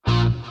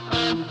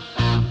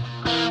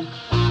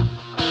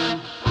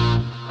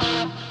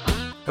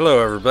Hello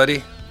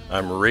everybody,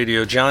 I'm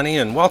Radio Johnny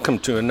and welcome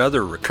to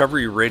another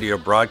Recovery Radio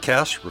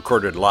broadcast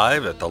recorded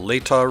live at the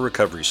Latah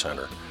Recovery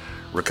Center.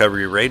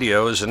 Recovery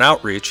Radio is an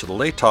outreach of the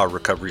Latah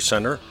Recovery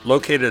Center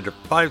located at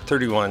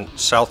 531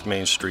 South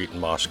Main Street in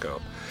Moscow.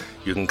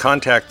 You can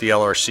contact the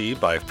LRC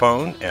by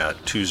phone at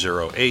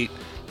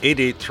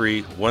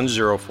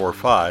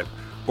 208-883-1045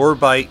 or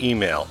by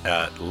email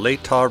at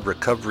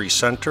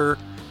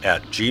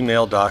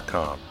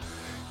latahrecoverycenter@gmail.com.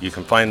 You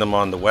can find them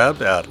on the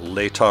web at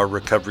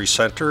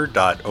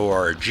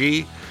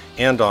latahrecoverycenter.org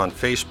and on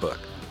Facebook.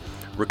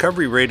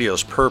 Recovery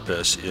Radio's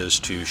purpose is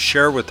to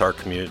share with our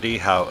community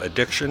how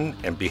addiction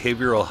and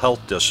behavioral health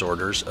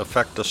disorders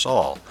affect us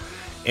all,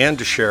 and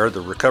to share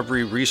the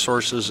recovery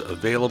resources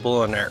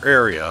available in our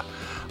area,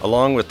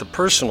 along with the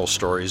personal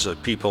stories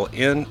of people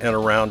in and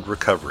around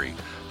recovery,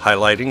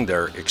 highlighting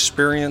their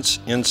experience,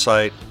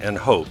 insight, and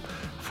hope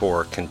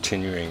for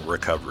continuing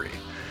recovery.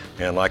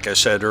 And like I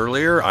said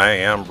earlier, I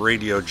am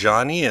Radio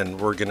Johnny, and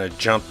we're going to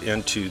jump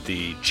into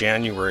the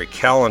January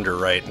calendar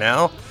right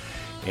now.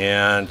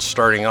 And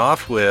starting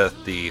off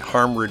with the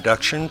harm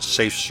reduction,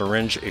 safe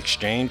syringe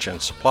exchange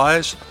and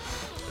supplies.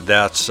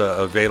 That's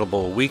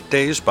available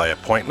weekdays by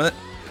appointment.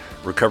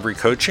 Recovery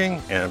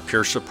coaching and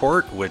peer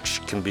support,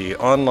 which can be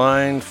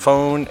online,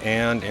 phone,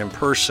 and in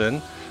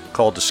person.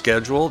 Call to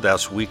schedule,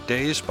 that's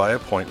weekdays by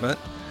appointment.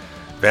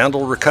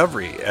 Vandal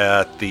Recovery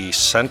at the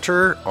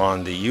center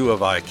on the U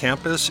of I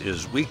campus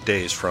is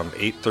weekdays from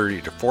 8:30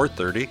 to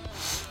 4:30.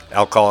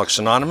 Alcoholics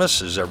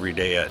Anonymous is every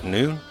day at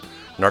noon.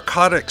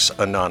 Narcotics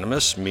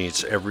Anonymous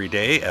meets every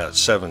day at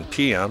 7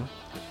 p.m.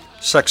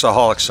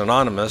 Sexaholics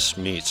Anonymous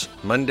meets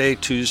Monday,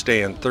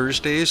 Tuesday, and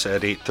Thursdays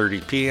at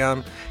 8:30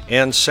 p.m.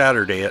 and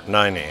Saturday at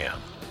 9 a.m.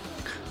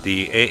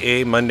 The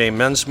AA Monday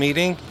Men's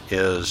Meeting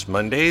is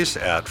Mondays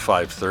at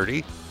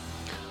 5:30.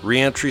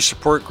 Reentry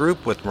Support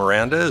Group with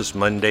Miranda is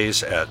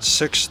Mondays at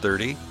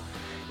 6:30.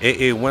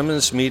 AA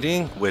Women's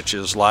Meeting, which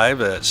is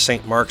live at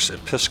St. Mark's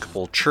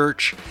Episcopal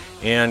Church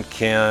and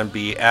can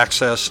be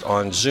accessed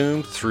on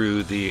Zoom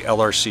through the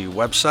LRC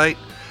website.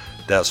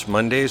 That's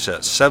Mondays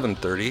at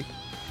 7:30.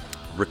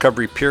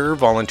 Recovery Peer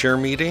Volunteer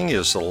Meeting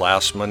is the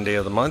last Monday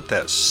of the month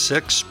at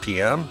 6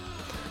 p.m.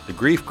 The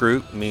Grief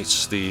Group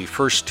meets the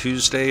first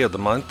Tuesday of the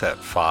month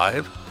at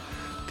 5.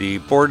 The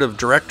Board of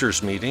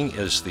Directors meeting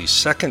is the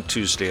second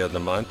Tuesday of the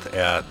month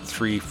at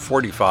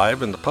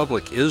 3:45, and the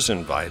public is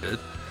invited.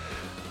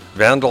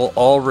 Vandal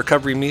All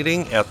Recovery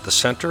meeting at the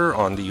center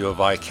on the U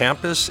of I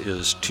campus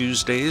is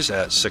Tuesdays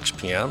at 6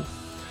 p.m.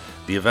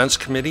 The Events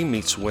Committee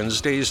meets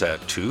Wednesdays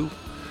at 2.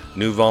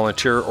 New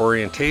Volunteer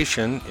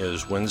Orientation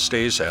is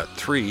Wednesdays at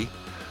 3.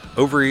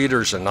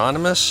 Overeaters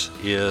Anonymous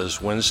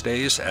is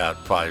Wednesdays at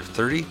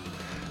 5:30.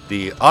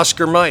 The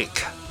Oscar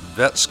Mike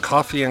Vets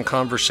Coffee and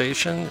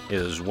Conversation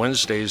is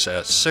Wednesdays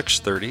at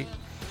 6:30.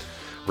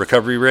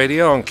 Recovery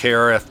Radio on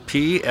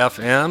KRFP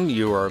FM,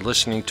 you are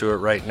listening to it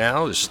right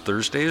now, is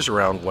Thursdays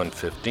around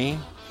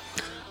 1:15.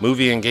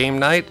 Movie and Game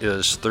Night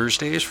is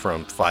Thursdays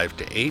from 5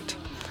 to 8.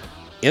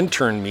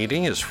 Intern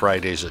Meeting is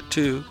Fridays at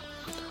 2.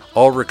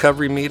 All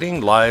Recovery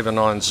Meeting live and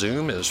on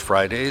Zoom is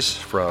Fridays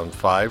from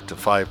 5 to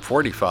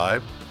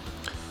 5:45.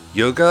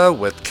 Yoga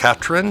with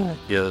Katrin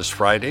is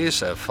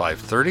Fridays at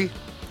 5:30.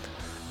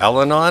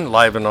 Al-Anon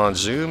live and on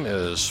Zoom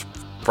is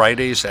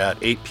Fridays at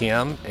 8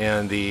 p.m.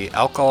 and the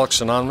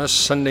Alcoholics Anonymous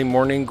Sunday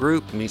morning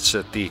group meets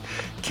at the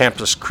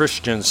Campus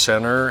Christian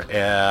Center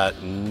at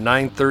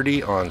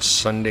 9:30 on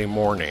Sunday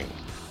morning.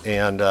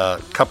 And a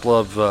couple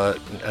of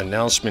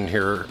announcements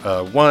here.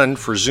 One,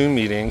 for Zoom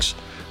meetings,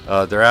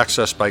 they're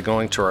accessed by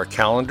going to our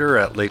calendar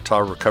at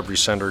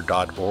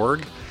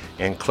latahrecoverycenter.org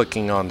and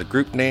clicking on the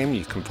group name.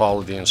 You can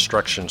follow the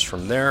instructions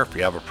from there. If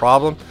you have a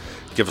problem,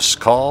 give us a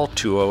call,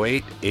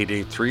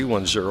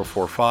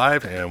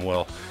 208-883-1045, and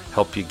we'll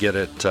help you get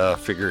it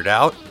figured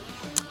out.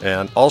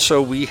 And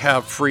also, we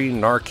have free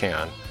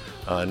Narcan.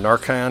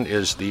 Narcan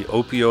is the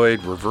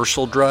opioid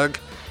reversal drug,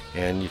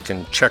 and you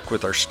can check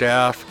with our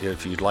staff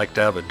if you'd like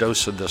to have a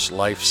dose of this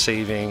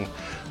life-saving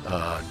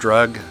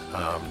drug.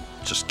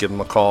 Just give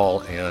them a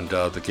call, and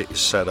they'll get you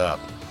set up.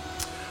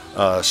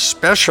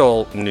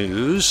 Special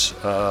news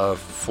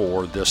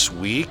for this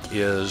week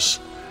is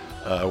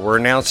we're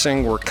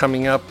announcing we're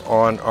coming up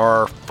on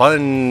our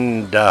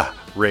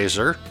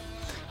fundraiser,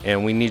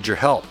 and we need your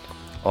help.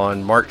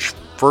 On March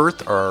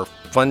 4th, our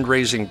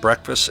fundraising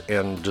breakfast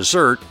and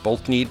dessert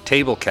both need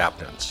table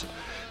captains.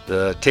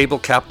 The table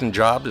captain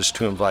job is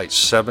to invite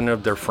 7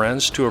 of their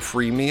friends to a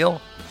free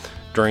meal.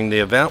 During the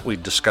event, we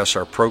discuss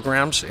our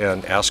programs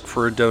and ask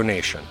for a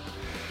donation.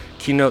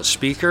 Keynote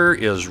speaker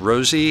is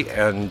Rosie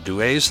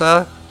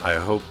Andueza. I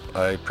hope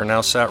I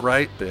pronounced that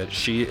right, but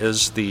she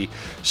is the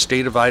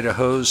State of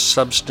Idaho's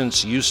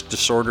Substance Use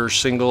Disorder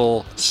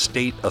Single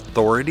State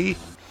Authority.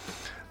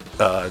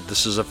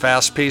 This is a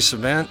fast-paced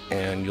event,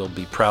 and you'll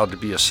be proud to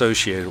be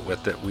associated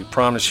with it. We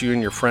promise you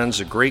and your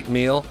friends a great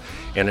meal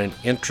and an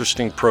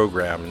interesting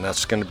program, and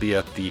that's going to be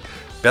at the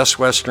Best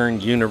Western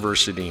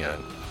University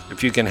Inn.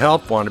 If you can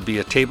help, want to be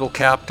a table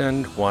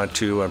captain, want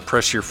to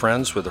impress your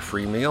friends with a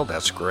free meal,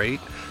 that's great.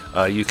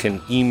 You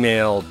can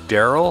email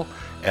Daryl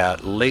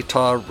at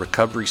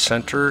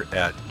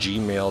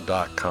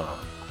latahrecoverycenter@gmail.com.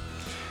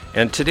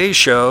 And today's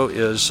show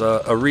is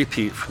a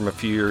repeat from a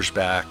few years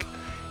back,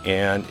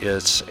 and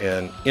it's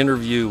an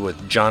interview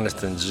with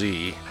Jonathan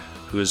Z.,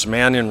 who is a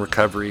man in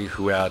recovery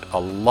who had a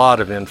lot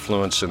of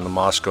influence in the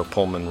Moscow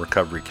Pullman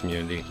recovery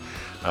community.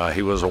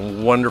 He was a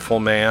wonderful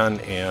man,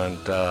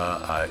 and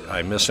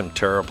I miss him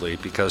terribly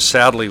because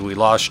sadly we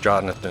lost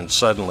Jonathan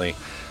suddenly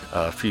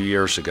a few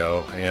years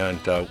ago, and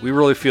we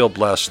really feel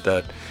blessed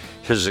that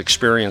his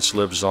experience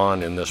lives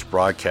on in this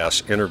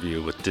broadcast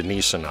interview with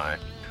Denise and I,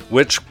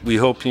 which we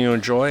hope you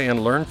enjoy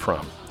and learn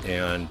from.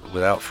 And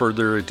without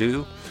further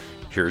ado,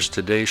 here's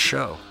today's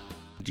show.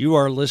 You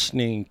are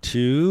listening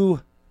to,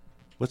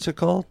 what's it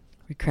called?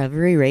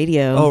 Recovery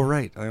Radio. Oh,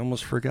 right. I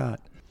almost forgot.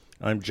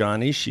 I'm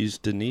Johnny. She's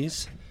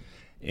Denise.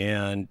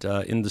 And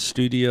in the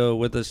studio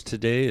with us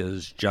today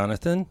is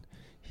Jonathan.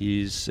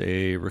 He's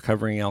a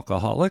recovering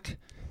alcoholic.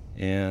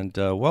 And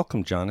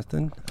welcome,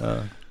 Jonathan.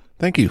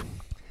 Thank you.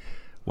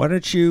 Why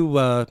don't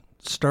you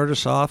start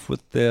us off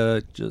with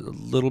a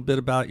little bit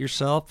about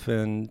yourself,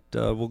 and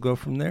we'll go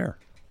from there.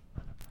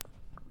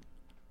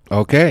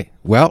 Okay.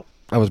 Well,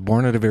 I was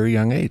born at a very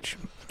young age.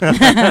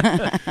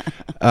 I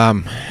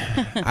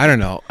don't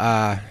know.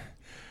 I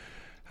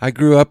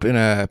grew up in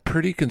a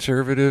pretty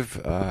conservative,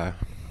 I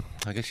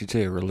guess you'd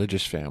say a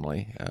religious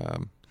family.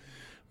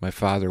 My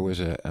father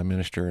was a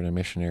minister and a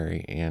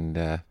missionary,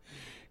 and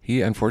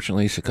he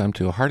unfortunately succumbed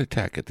to a heart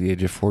attack at the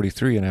age of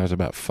 43, and I was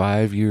about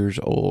 5 years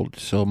old.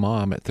 So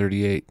Mom, at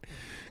 38,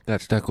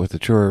 got stuck with the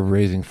chore of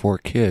raising 4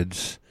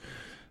 kids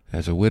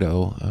as a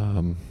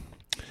widow.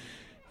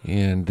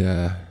 And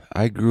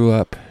I grew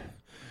up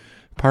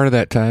part of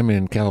that time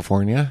in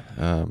California,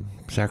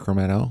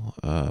 Sacramento.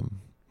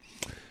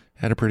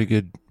 Had a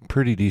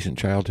pretty decent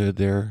childhood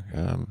there.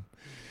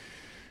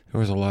 There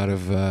was a lot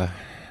of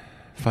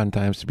fun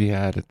times to be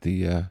had at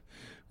the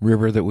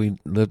river that we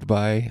lived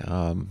by.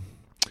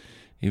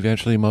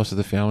 Eventually, most of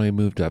the family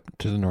moved up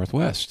to the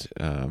Northwest.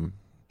 Some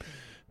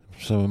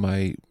of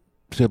my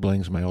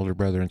siblings, my older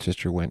brother and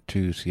sister, went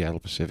to Seattle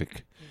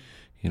Pacific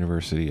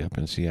University up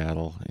in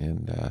Seattle,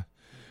 and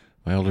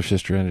my older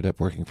sister ended up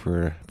working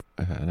for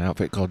an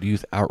outfit called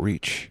Youth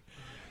Outreach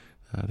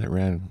that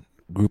ran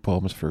group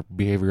homes for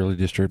behaviorally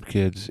disturbed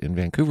kids in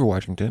Vancouver,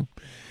 Washington.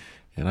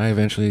 And I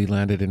eventually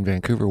landed in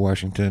Vancouver,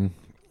 Washington,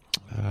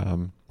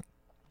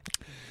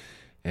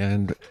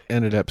 and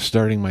ended up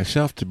starting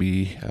myself to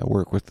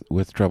work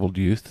with troubled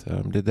youth.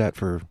 Did that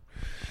for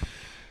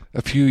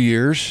a few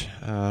years,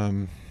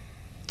 and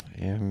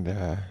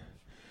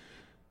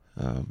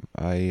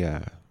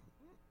I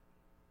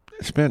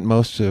spent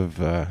most of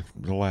the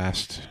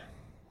last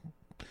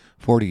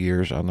 40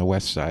 years on the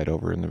west side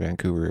over in the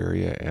Vancouver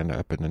area and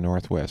up in the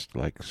northwest,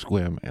 like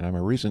Sequim, and I'm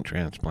a recent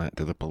transplant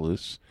to the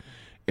Palouse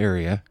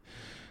area.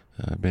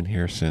 I've been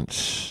here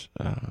since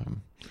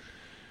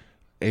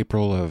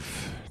April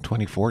of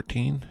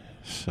 2014,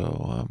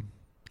 so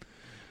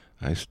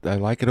I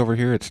like it over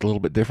here. It's a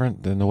little bit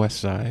different than the west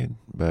side,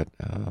 but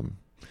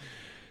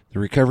the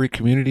recovery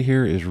community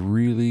here is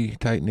really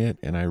tight-knit,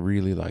 and I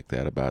really like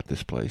that about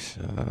this place.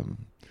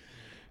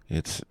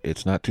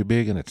 It's not too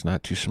big and it's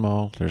not too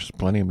small. There's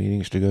plenty of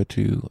meetings to go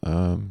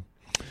to,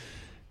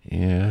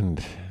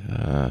 and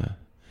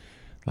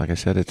like I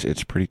said,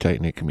 it's a pretty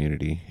tight-knit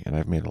community, and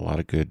I've made a lot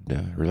of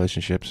good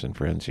relationships and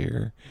friends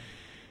here,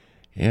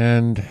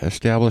 and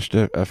established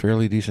a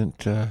fairly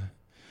decent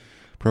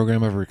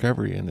program of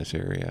recovery in this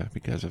area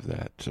because of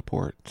that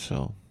support.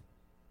 So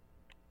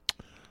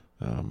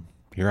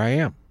here I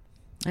am.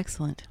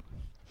 Excellent.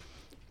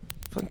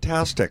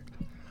 Fantastic.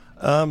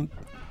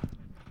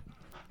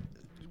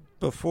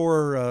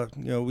 Before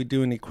we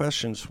do any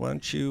questions, why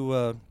don't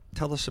you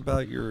tell us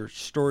about your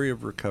story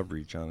of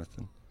recovery,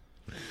 Jonathan?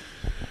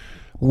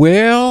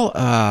 Well,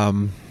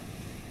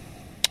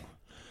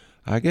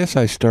 I guess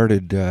I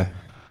started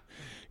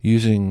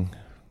using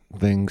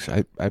things.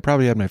 I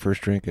probably had my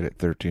first drink at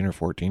 13 or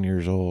 14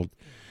 years old,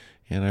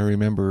 and I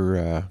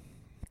remember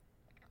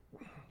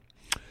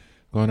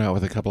going out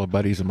with a couple of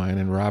buddies of mine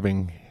and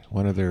robbing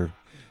one of their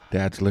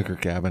dad's liquor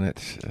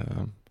cabinets,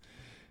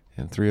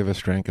 and 3 of us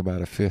drank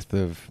about a fifth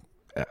of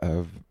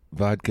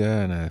vodka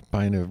and a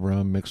pint of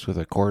rum mixed with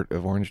a quart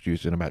of orange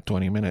juice in about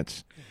 20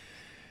 minutes.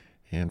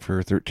 And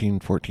for 13,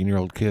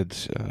 14-year-old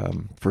kids,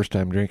 first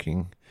time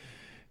drinking,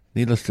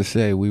 needless to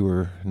say, we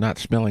were not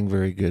smelling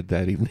very good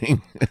that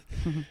evening.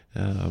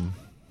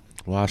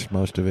 Lost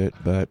most of it,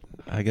 but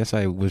I guess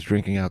I was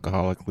drinking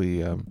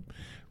alcoholically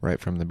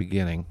right from the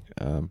beginning.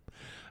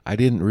 I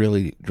didn't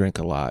really drink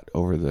a lot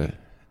over the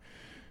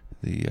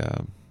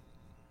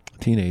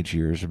teenage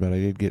years, but I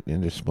did get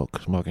into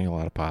smoking a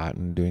lot of pot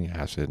and doing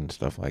acid and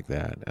stuff like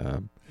that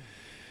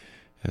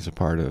as a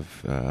part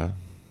of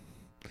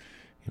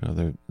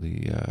the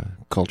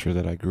culture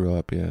that I grew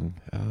up in.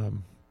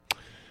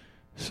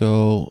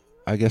 So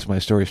I guess my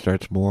story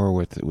starts more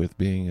with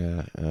being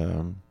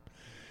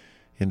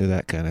into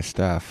that kind of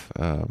stuff.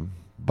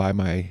 By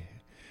my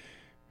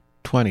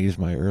 20s,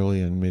 my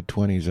early and mid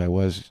 20s, I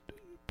was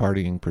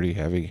partying pretty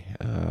heavy,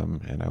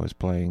 and I was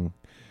playing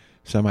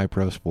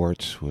semi-pro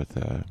sports with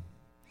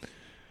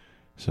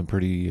some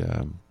pretty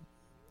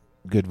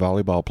good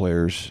volleyball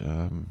players,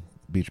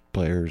 beach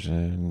players,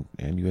 and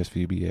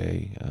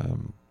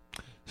USVBA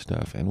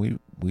stuff. And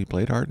we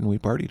played hard and we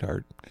partied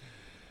hard.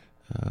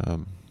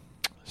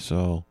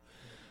 So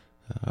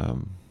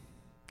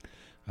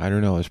I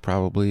don't know. It's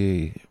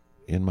probably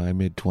in my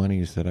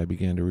mid-20s that I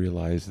began to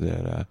realize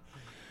that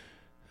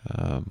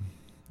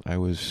I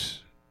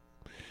was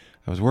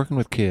working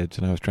with kids,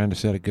 and I was trying to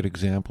set a good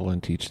example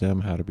and teach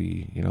them how to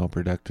be,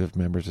 productive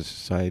members of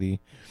society,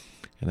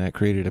 and that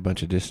created a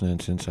bunch of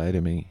dissonance inside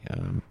of me.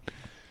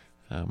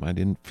 I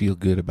didn't feel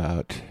good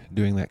about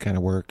doing that kind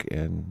of work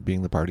and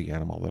being the party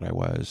animal that I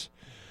was.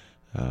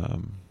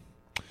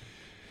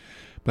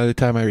 By the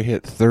time I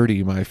hit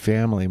 30, my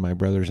family, my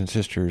brothers and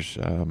sisters,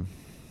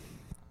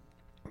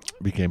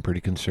 became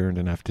pretty concerned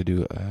enough to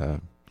do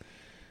an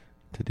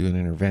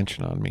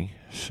intervention on me.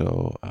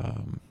 So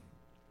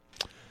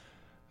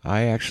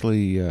I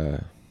actually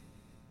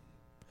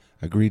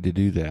agreed to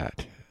do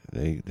that.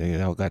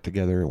 They all got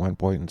together at one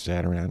point and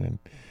sat around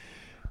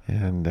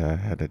and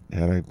had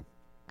a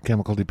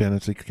chemical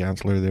dependency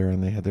counselor there,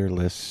 and they had their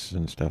lists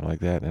and stuff like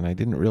that. And I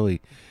didn't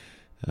really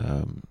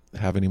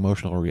have an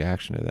emotional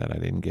reaction to that. I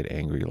didn't get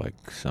angry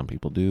like some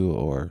people do,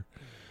 or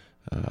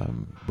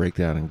break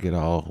down and get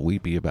all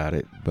weepy about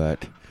it.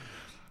 But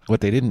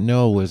what they didn't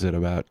know was that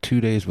about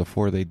 2 days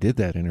before they did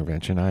that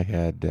intervention, I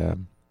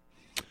had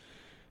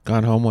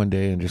gone home one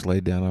day and just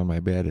laid down on my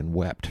bed and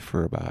wept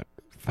for about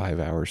 5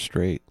 hours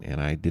straight, and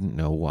I didn't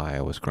know why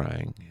I was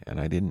crying, and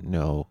I didn't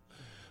know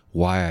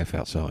why I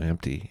felt so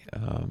empty.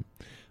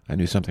 I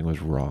knew something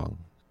was wrong,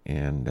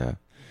 and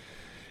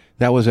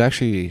that was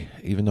actually,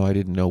 even though I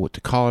didn't know what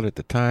to call it at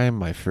the time,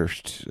 my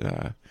first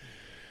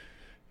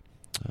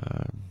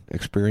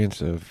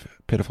experience of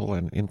pitiful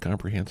and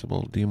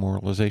incomprehensible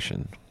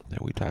demoralization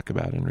that we talk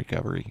about in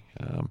recovery.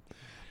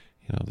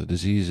 The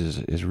disease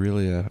is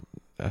really a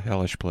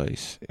hellish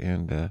place,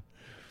 and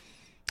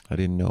I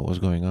didn't know what was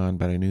going on,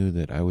 but I knew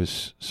that I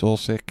was soul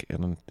sick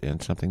and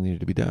something needed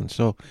to be done.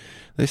 So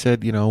they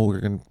said, we're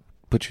going to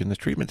put you in this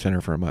treatment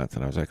center for a month.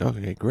 And I was like,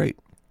 okay, great.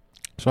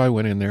 So I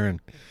went in there, and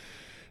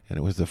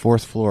it was the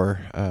 4th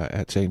floor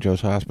at St.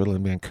 Joe's Hospital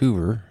in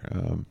Vancouver,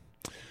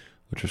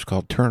 which was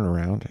called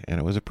Turnaround. And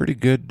it was a pretty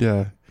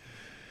good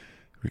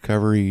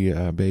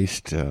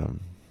recovery-based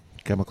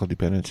chemical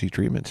dependency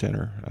treatment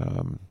center.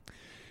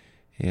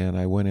 And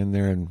I went in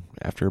there, and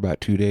after about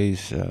 2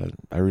 days,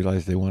 I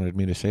realized they wanted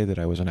me to say that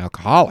I was an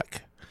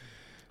alcoholic.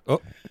 Dun,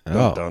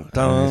 dun,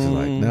 dun. I was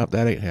like, nope,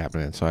 that ain't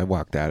happening. So I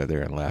walked out of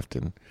there and left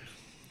and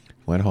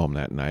went home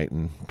that night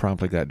and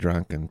promptly got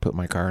drunk and put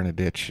my car in a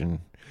ditch and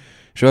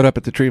showed up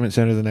at the treatment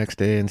center the next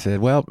day and said,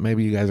 well,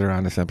 maybe you guys are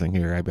onto something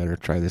here. I better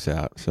try this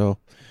out. So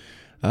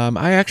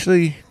I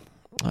actually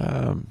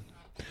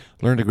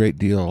learned a great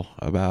deal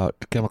about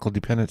chemical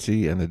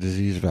dependency and the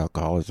disease of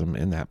alcoholism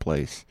in that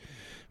place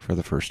for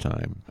the first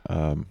time,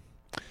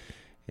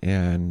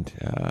 and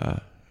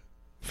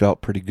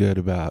felt pretty good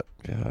about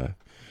the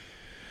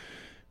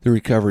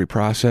recovery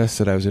process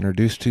that I was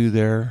introduced to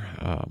there.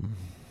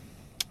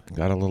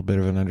 Got a little bit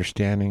of an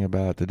understanding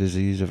about the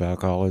disease of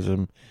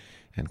alcoholism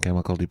and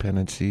chemical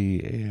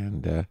dependency,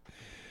 and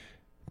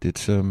did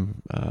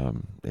some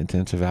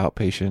intensive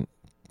outpatient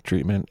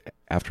treatment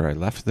after I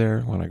left there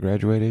when I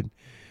graduated,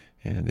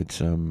 and did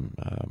some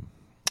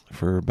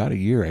for about a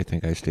year. I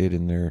think I stayed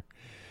in their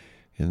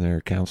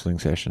counseling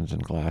sessions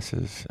and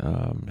classes,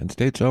 and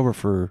stayed sober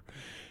for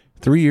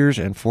 3 years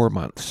and 4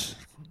 months,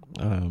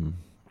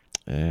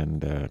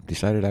 and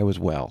decided I was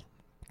well.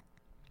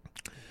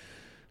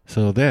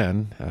 So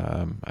then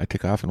I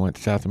took off and went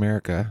to South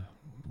America,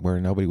 where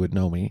nobody would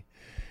know me,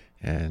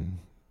 and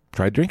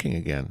tried drinking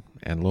again.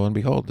 And lo and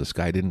behold, the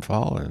sky didn't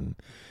fall, and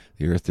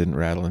the earth didn't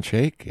rattle and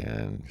shake,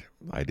 and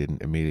I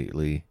didn't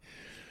immediately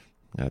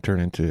turn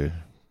into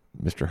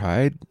Mr.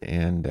 Hyde,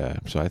 and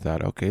so I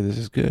thought, okay, this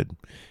is good.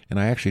 And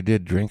I actually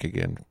did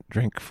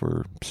drink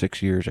for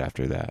 6 years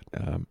after that,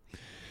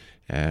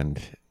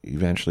 and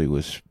eventually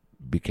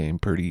became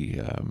pretty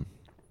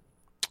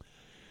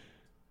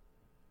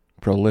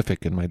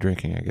prolific in my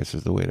drinking, I guess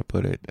is the way to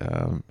put it.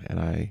 And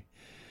I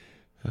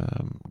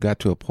got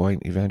to a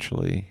point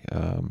eventually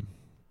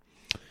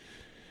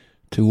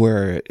to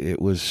where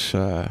it was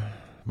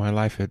my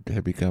life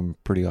had become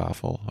pretty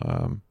awful.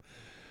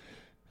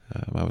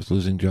 I was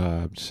losing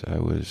jobs. I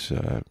was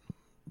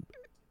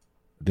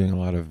doing a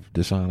lot of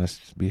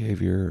dishonest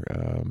behavior.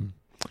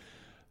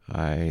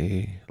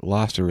 I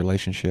lost a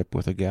relationship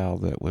with a gal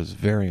that was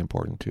very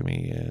important to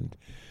me, and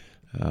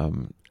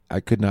I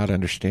could not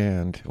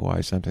understand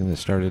why something that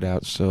started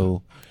out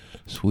so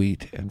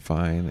sweet and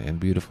fine and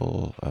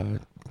beautiful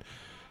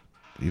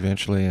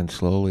eventually and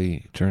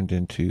slowly turned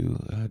into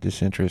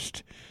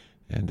disinterest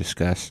and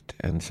disgust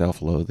and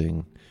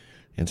self-loathing,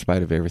 in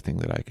spite of everything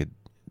that I could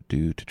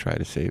do to try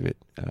to save it.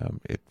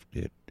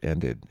 It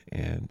ended,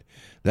 and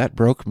that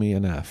broke me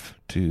enough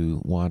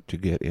to want to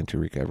get into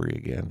recovery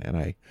again. And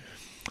I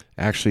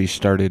actually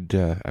started,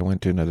 I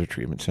went to another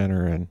treatment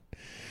center and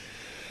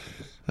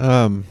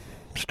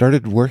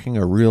started working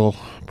a real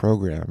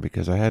program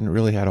because I hadn't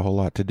really had a whole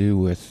lot to do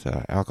with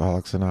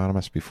Alcoholics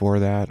Anonymous before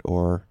that,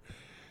 or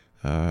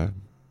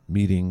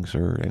meetings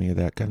or any of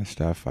that kind of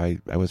stuff. I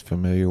was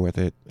familiar with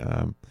it,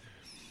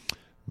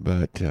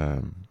 but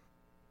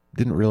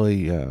didn't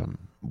really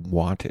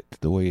want it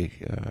the way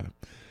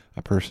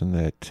a person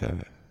that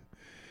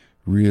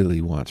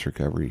really wants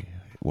recovery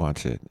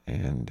wants it.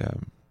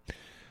 And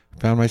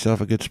found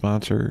myself a good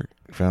sponsor,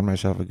 found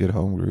myself a good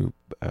home group,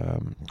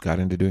 got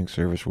into doing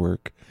service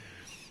work,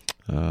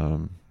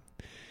 and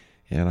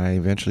I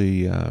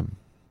eventually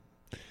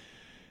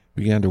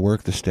began to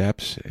work the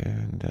steps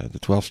and the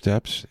 12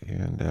 steps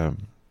and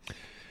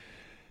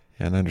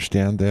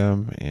understand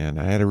them. And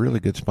I had a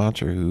really good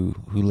sponsor who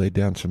laid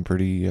down some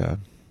pretty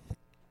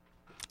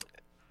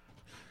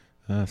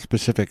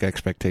specific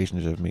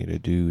expectations of me to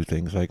do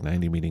things like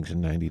 90 meetings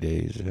in 90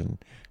 days and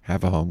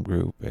have a home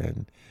group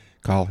and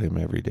call him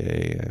every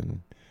day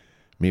and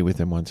meet with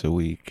him once a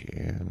week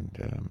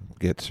and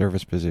get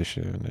service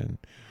position.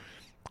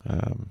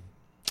 And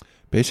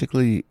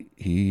basically,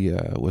 he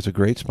was a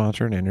great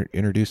sponsor and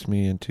introduced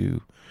me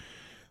into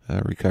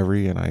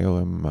recovery, and I owe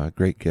him a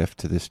great gift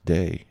to this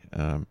day.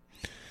 And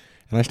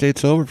I stayed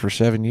sober for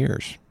 7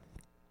 years.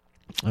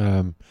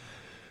 I'm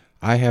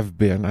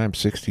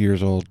 60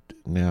 years old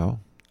now.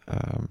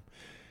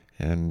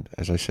 And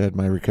as I said,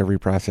 my recovery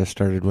process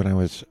started when I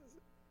was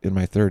in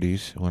my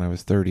 30s. When I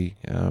was 30,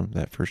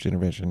 that first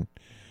intervention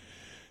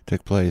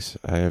took place.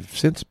 I have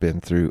since been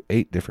through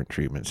 8 different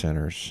treatment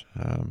centers,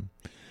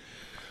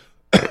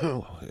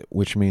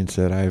 which means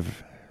that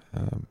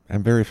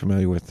I'm very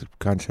familiar with the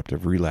concept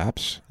of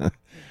relapse.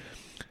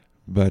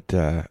 But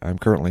I'm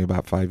currently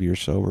about 5 years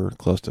sober,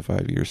 close to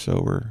 5 years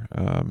sober.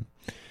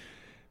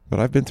 But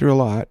I've been through a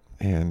lot,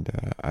 and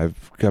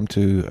I've come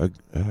to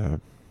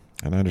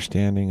an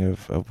understanding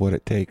of what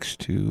it takes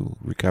to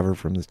recover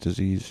from this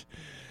disease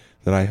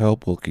that I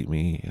hope will keep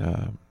me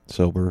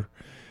sober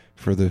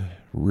for the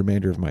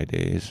remainder of my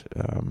days.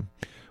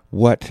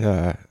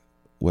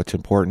 What's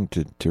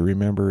important to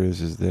remember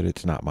is that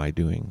it's not my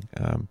doing.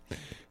 And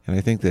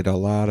I think that a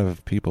lot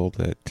of people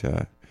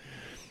that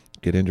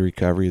get into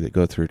recovery, that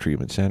go through a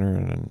treatment center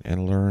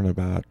and learn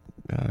about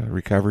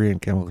recovery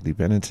and chemical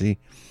dependency,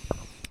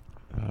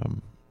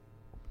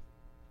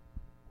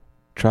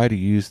 try to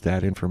use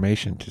that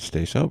information to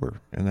stay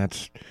sober, and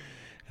that's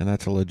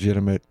a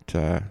legitimate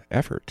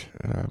effort.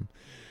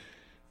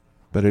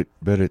 But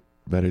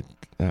it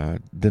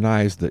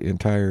denies the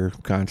entire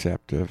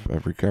concept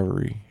of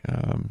recovery,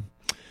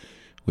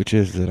 which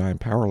is that I'm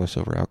powerless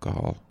over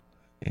alcohol.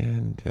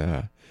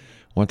 And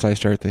once I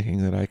start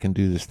thinking that I can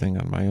do this thing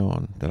on my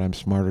own, that I'm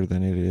smarter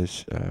than it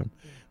is,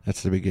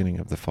 that's the beginning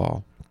of the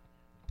fall.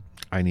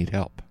 I need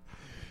help.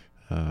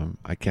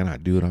 I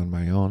cannot do it on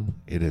my own.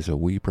 It is a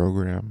we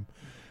program.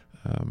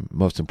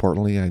 Most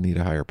importantly, I need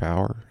a higher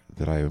power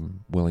that I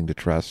am willing to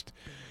trust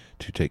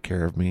to take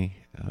care of me.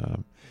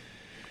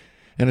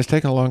 And it's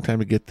taken a long time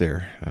to get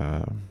there,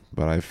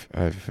 but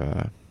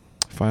I've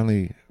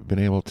finally been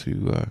able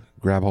to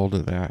grab hold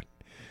of that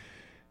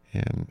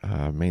and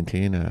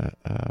maintain a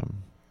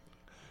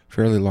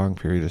fairly long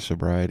period of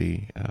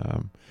sobriety.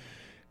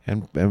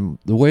 And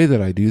the way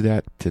that I do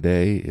that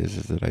today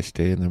is that I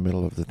stay in the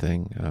middle of the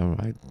thing.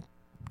 I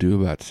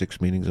do about 6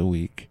 meetings a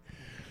week.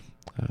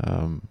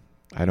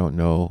 I don't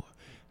know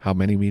how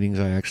many meetings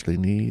I actually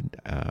need,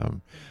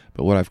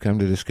 but what I've come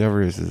to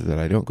discover is that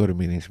I don't go to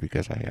meetings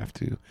because I have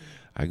to.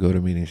 I go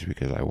to meetings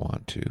because I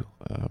want to.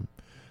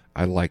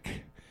 I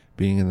like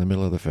being in the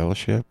middle of the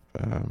fellowship.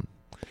 I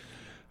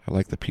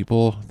like the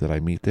people that I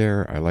meet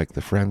there. I like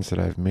the friends that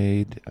I've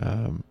made.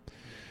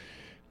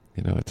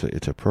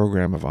 It's a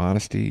program of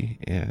honesty,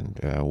 and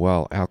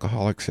while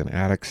alcoholics and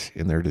addicts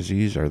in their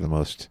disease are the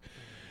most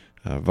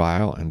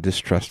vile and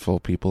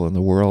distrustful people in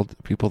the world,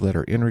 people that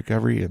are in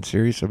recovery and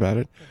serious about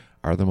it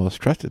are the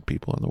most trusted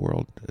people in the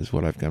world, is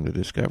what I've come to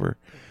discover,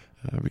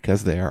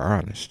 because they are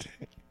honest.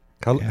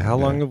 How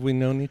long have we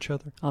known each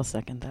other? I'll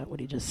second that, what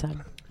he just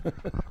said.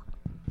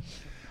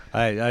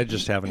 I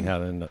just haven't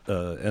had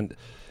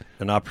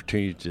an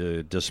opportunity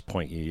to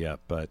disappoint you yet,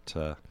 but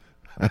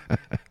I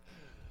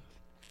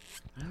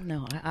don't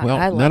know.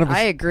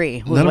 I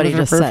agree with what he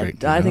just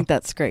said. I think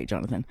that's great,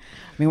 Jonathan.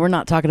 I mean, we're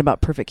not talking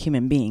about perfect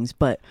human beings,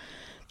 but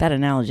that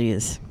analogy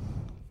is,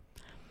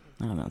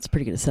 I don't know, it's a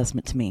pretty good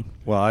assessment to me.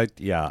 Well, I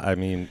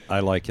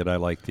like it. I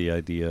like the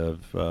idea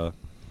of,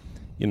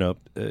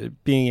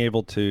 being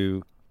able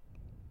to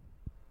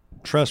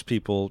trust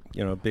people,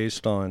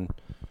 based on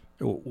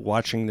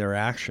watching their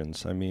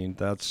actions. I mean,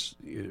 that's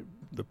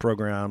the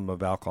program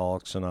of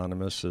Alcoholics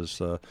Anonymous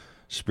is a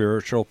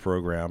spiritual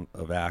program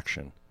of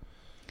action.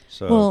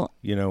 So,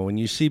 when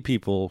you see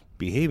people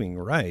behaving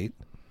right,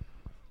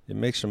 it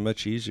makes it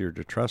much easier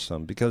to trust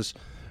them, because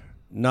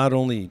not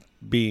only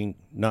being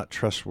not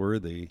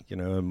trustworthy,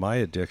 in my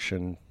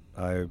addiction,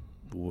 I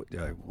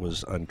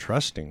was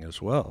untrusting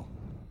as well.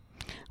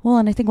 Well,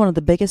 and I think one of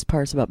the biggest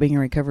parts about being in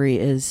recovery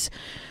is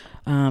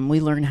we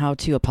learn how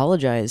to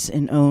apologize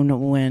and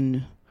own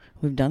when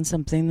we've done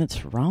something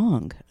that's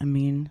wrong. I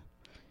mean,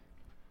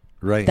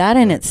 Right. That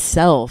in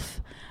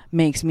itself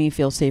makes me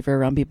feel safer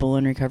around people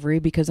in recovery,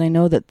 because I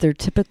know that they're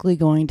typically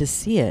going to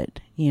see it,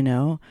 you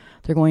know.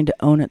 They're going to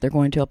own it, they're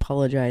going to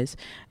apologize,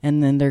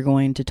 and then they're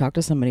going to talk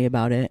to somebody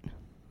about it.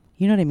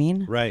 You know what I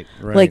mean? Right.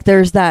 Like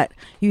there's that,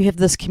 you have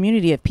this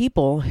community of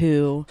people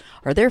who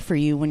are there for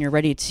you when you're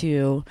ready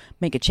to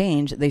make a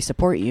change. They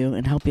support you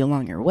and help you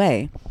along your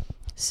way.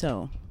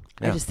 So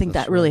I just think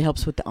that really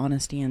helps with the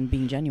honesty and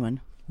being genuine.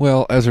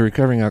 Well, as a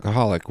recovering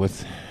alcoholic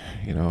with,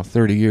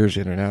 30 years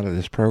in and out of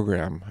this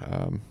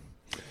program,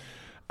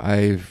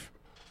 I've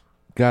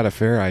got a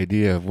fair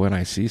idea of when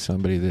I see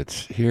somebody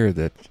that's here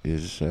that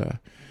is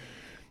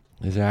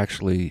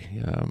actually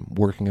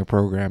working a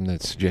program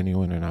that's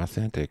genuine and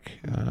authentic.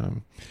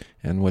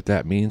 And what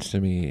that means to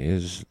me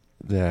is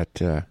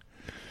that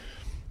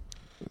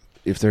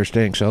if they're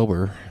staying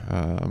sober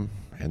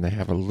and they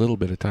have a little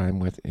bit of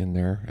time in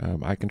there,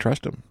 I can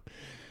trust them.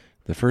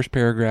 The first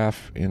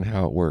paragraph in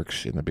How It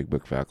Works in the Big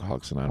Book of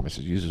Alcoholics Anonymous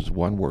uses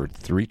one word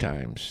 3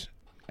 times,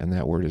 and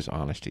that word is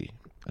honesty.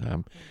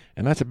 And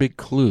that's a big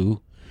clue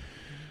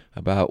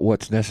about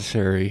what's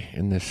necessary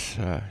in this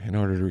in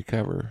order to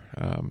recover.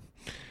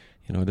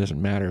 It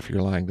doesn't matter if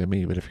you're lying to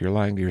me, but if you're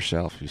lying to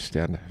yourself, you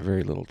stand a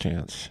very little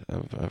chance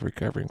of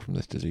recovering from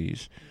this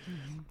disease.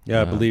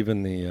 Yeah, I believe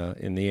in the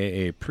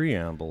AA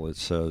preamble it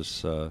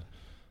says,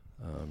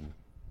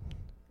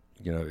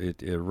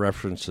 it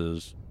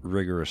references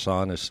rigorous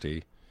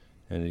honesty,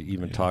 and it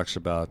even talks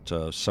about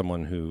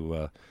someone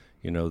who,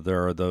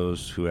 there are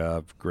those who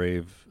have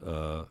grave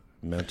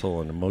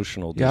mental and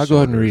emotional disorders. Yeah, I'll go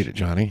ahead and read it,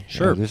 Johnny.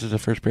 Sure. This is the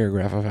first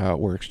paragraph of How It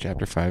Works,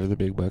 Chapter 5 of the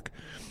Big Book.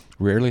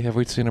 Rarely have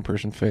we seen a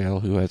person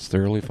fail who has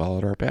thoroughly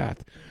followed our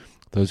path.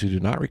 Those who do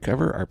not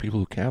recover are people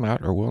who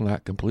cannot or will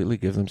not completely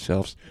give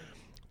themselves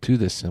to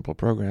this simple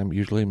program,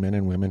 usually men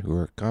and women who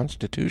are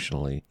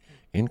constitutionally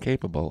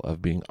incapable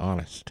of being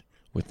honest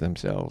with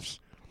themselves.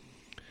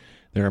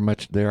 There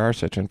are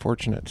such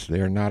unfortunates.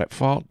 They are not at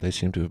fault. They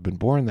seem to have been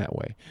born that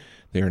way.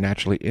 They are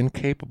naturally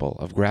incapable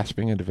of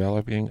grasping and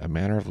developing a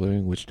manner of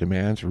living which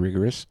demands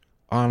rigorous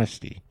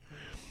honesty.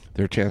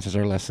 Their chances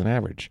are less than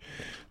average.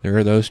 There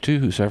are those, too,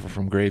 who suffer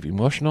from grave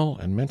emotional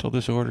and mental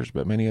disorders,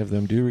 but many of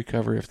them do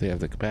recover if they have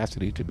the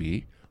capacity to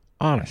be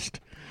honest.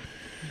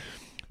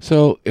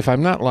 So if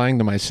I'm not lying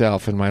to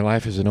myself and my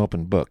life is an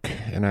open book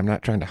and I'm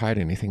not trying to hide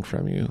anything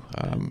from you,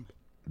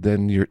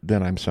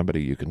 then I'm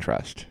somebody you can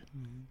trust.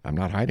 I'm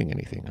not hiding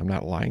anything. I'm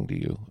not lying to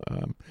you.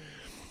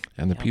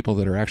 And the people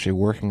that are actually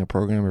working a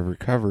program of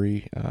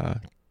recovery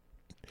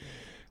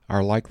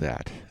are like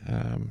that.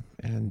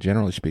 And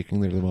generally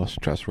speaking, they're the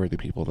most trustworthy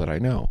people that I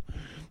know.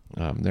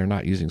 They're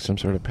not using some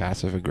sort of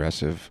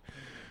passive-aggressive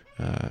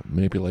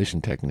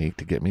manipulation technique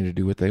to get me to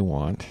do what they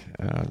want.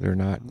 They're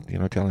not,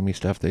 telling me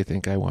stuff they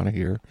think I want to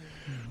hear.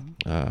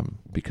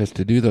 Because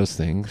to do those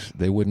things,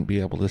 they wouldn't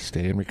be able to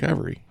stay in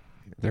recovery.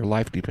 Their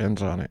life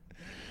depends on it,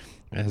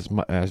 as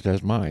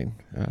does mine.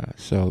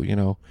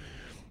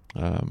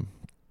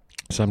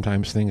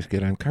 Sometimes things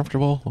get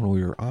uncomfortable when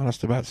we are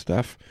honest about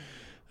stuff.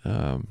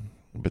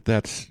 But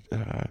that's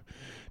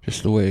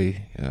just the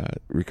way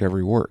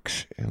recovery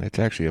works, and it's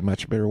actually a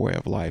much better way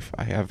of life.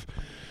 If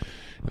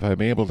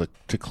I'm able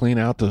to clean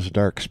out those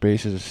dark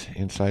spaces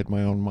inside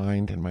my own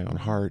mind and my own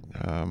heart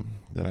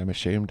that I'm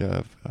ashamed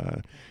of,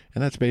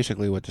 and that's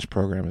basically what this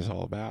program is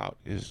all about,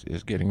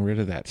 is getting rid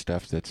of that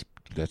stuff that's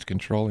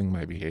controlling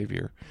my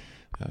behavior.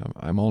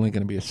 I'm only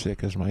going to be as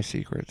sick as my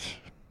secrets.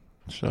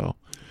 So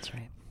that's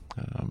right.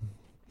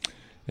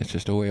 It's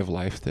just a way of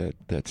life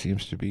that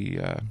seems to be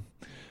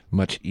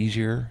much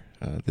easier.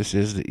 This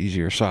is the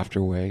easier,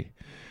 softer way.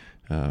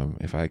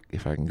 If I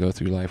can go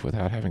through life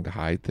without having to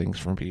hide things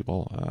from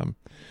people,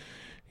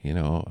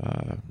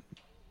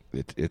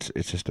 it's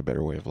just a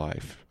better way of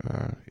life.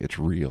 It's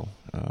real,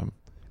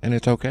 and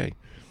it's okay.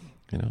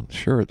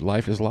 Sure,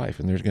 life is life,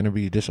 and there's going to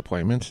be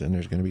disappointments, and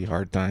there's going to be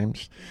hard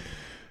times.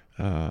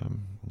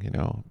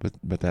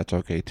 But that's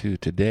okay too.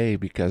 Today,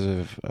 because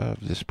of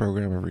this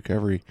program of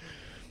recovery,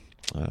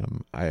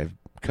 I have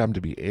come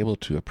to be able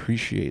to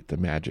appreciate the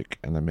magic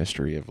and the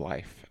mystery of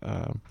life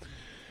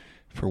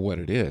for what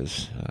it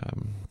is,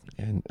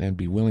 and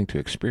be willing to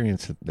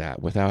experience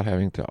that without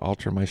having to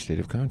alter my state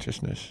of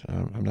consciousness.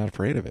 I'm not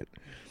afraid of it.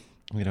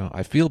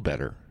 I feel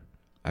better.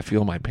 I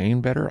feel my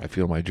pain better. I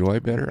feel my joy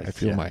better. I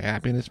feel my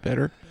happiness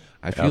better.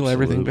 I feel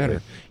everything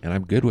better, and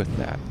I'm good with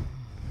that.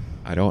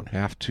 I don't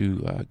have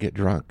to get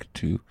drunk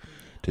to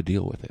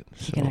deal with it.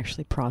 You can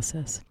actually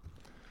process.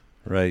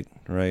 Right.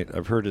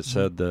 I've heard it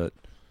said that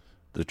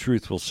the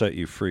truth will set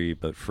you free,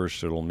 but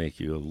first it'll make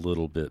you a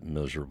little bit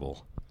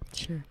miserable.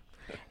 Sure.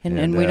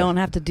 And we don't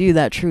have to do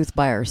that truth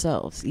by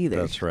ourselves either.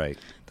 That's right.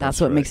 That's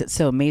what makes it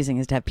so amazing,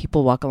 is to have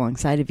people walk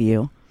alongside of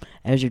you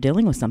as you're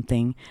dealing with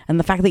something. And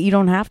the fact that you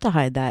don't have to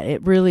hide that,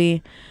 it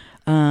really,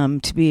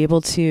 to be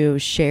able to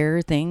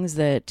share things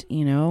that,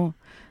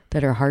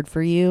 that are hard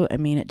for you, I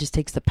mean, it just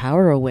takes the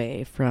power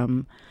away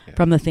from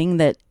the thing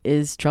that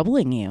is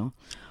troubling you,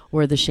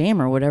 or the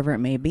shame, or whatever it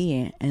may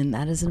be. And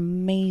that is an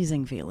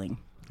amazing feeling.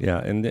 Yeah,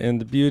 and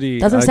the beauty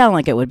Doesn't sound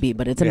like it would be,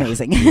 but it's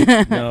amazing.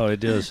 No,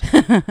 it is.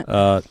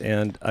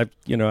 And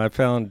I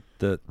found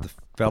the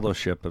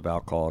Fellowship of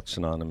Alcoholics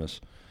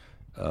Anonymous.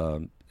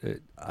 I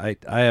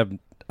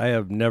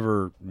have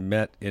never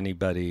met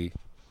anybody.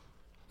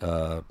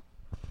 Well,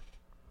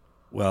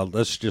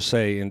 let's just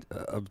say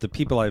of the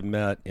people I've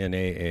met in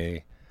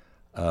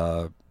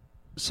AA,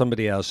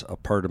 somebody has a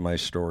part of my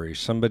story.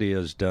 Somebody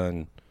has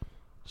done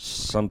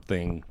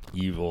something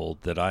evil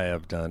that I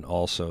have done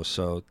also.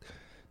 So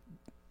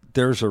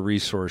there's a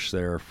resource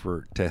there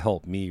to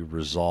help me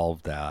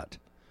resolve that,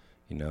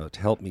 to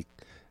help me,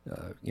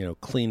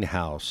 clean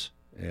house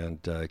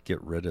and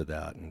get rid of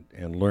that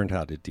and learn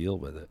how to deal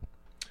with it.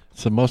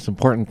 It's the most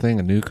important thing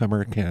a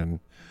newcomer can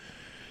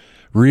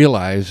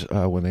realize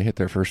when they hit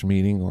their first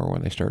meeting or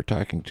when they start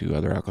talking to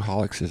other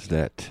alcoholics is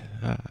that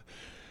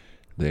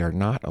they are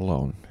not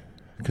alone.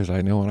 Because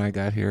I know when I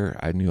got here,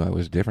 I knew I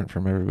was different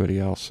from everybody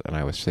else, and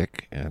I was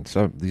sick. And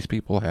some these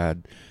people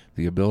had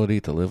the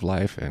ability to live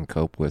life and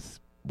cope with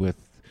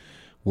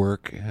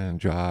work and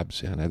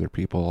jobs and other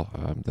people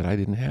that I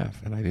didn't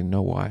have, and I didn't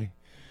know why.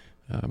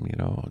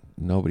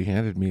 Nobody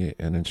handed me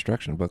an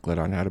instruction booklet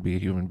on how to be a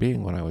human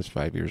being when I was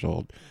 5 years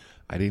old.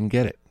 I didn't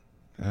get it,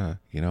 And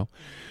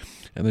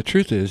the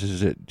truth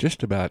is that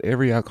just about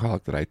every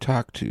alcoholic that I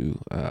talk to,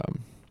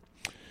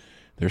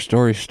 their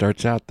story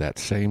starts out that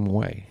same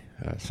way.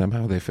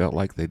 Somehow they felt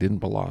like they didn't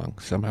belong.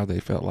 Somehow they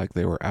felt like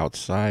they were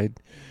outside.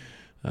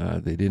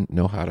 They didn't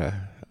know how to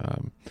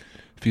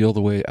feel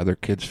the way other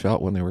kids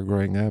felt when they were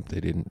growing up.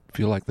 They didn't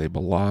feel like they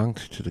belonged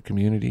to the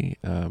community.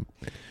 And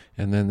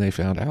then they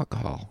found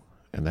alcohol,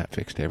 and that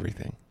fixed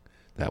everything.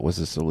 That was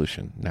the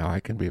solution. Now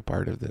I can be a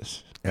part of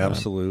this.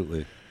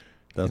 Absolutely.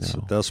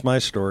 That's my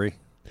story.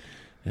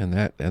 And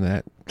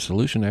that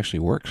solution actually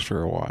works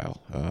for a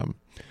while,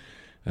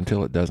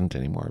 until it doesn't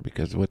anymore.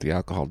 Because what the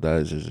alcohol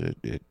does is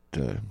it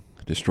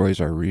destroys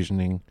our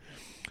reasoning.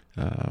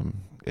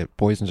 It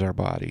poisons our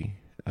body.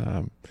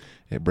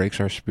 It breaks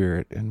our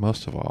spirit, and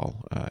most of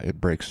all, it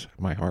breaks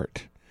my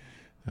heart.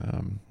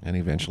 And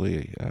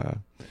eventually,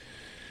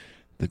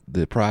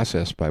 the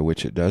process by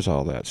which it does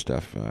all that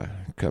stuff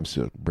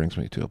brings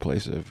me to a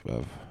place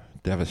of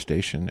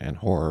devastation and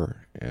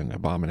horror and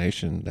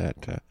abomination.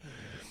 That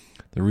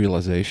the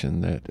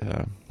realization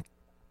that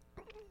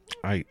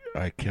I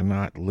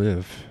cannot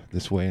live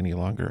this way any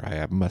longer.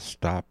 I must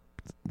stop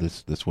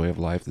this way of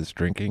life, this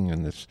drinking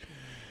and this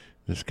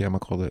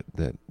chemical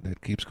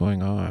that keeps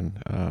going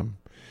on.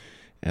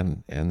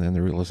 And then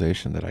the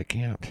realization that I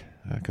can't,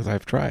 because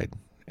I've tried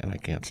and I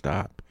can't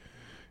stop,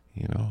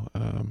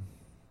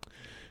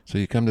 So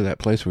you come to that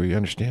place where you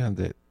understand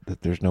that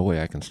there's no way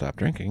I can stop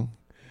drinking,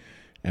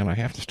 and I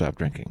have to stop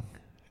drinking.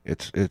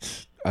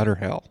 It's utter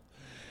hell.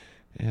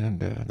 And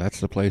that's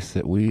the place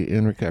that we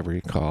in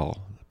recovery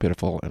call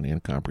pitiful and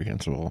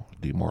incomprehensible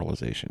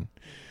demoralization.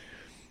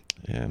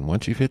 And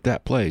once you've hit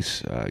that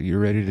place, you're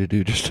ready to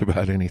do just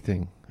about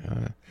anything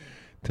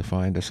to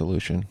find a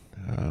solution.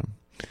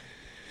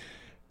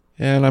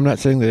 And I'm not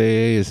saying that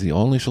AA is the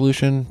only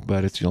solution,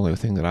 but it's the only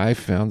thing that I've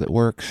found that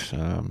works.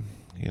 I'm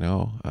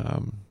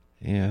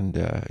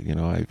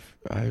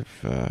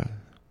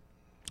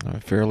a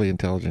fairly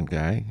intelligent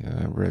guy.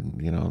 I read,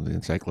 the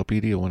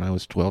encyclopedia when I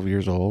was 12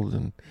 years old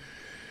and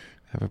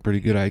have a pretty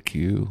good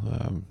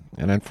IQ.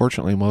 And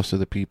unfortunately, most of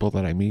the people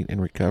that I meet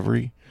in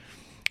recovery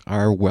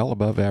are well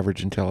above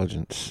average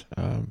intelligence,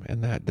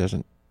 and that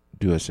doesn't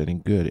do us any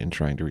good in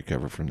trying to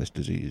recover from this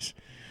disease.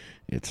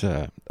 It's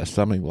a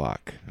stumbling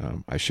block.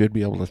 I should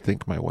be able to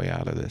think my way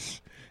out of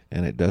this,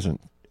 and it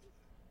doesn't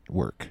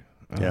work.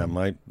 Yeah,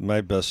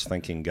 my best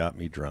thinking got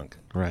me drunk.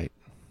 Right.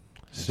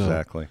 So,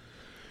 exactly.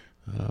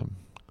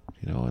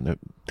 And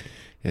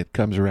it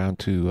comes around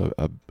to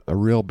a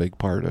real big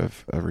part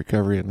of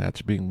recovery, and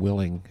that's being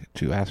willing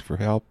to ask for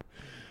help.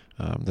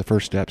 The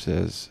first step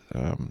says,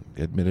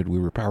 admitted we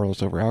were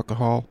powerless over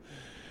alcohol,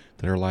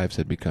 that our lives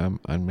had become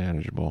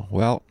unmanageable.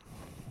 Well,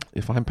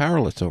 if I'm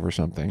powerless over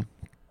something,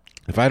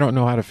 if I don't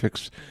know how to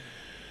fix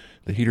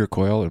the heater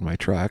coil in my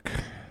truck,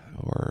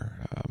 or,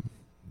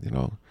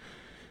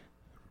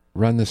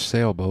 run this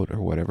sailboat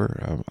or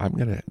whatever, I'm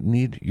going to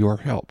need your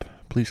help.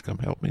 Please come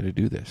help me to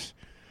do this.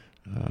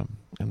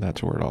 And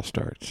that's where it all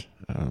starts.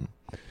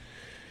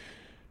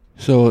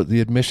 So the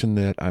admission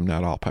that I'm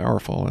not all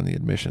powerful, and the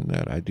admission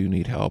that I do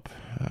need help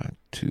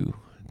to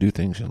do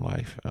things in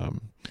life,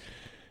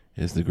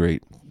 is the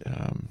great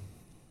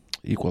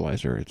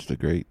equalizer. It's the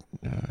great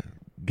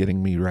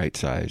getting me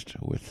right-sized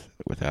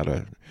with how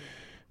to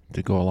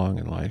go along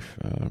in life.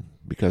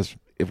 Because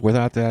if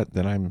without that,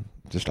 then I'm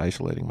just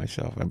isolating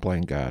myself. I'm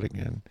playing God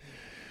again.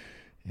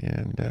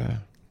 And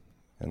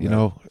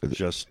it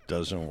just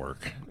doesn't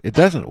work. It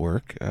doesn't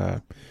work.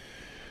 And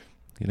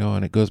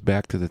it goes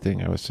back to the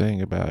thing I was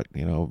saying about,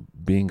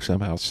 being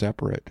somehow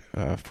separate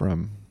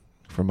from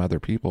other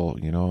people,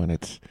 and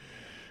it's,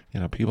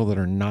 people that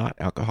are not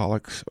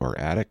alcoholics or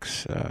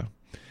addicts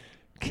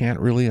can't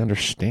really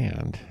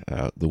understand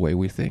the way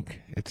we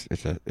think.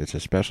 It's a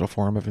special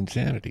form of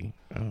insanity.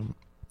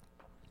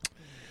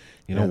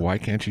 Why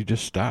can't you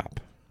just stop?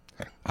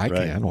 I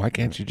Right. can. Why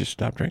can't you just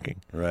stop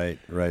drinking? Right.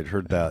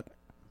 Heard that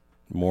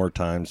more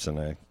times than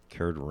I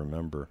care to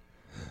remember.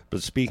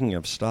 But speaking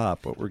of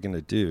stop, what we're going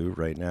to do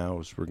right now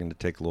is we're going to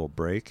take a little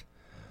break,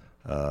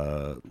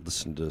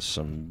 listen to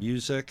some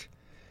music,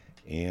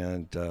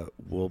 and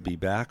we'll be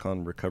back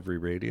on Recovery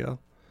Radio.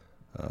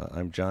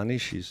 I'm Johnny,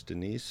 she's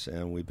Denise,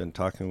 and we've been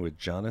talking with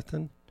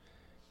Jonathan.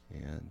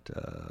 And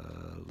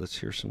let's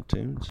hear some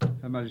tunes.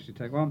 Her Majesty,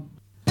 take one.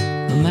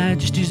 Her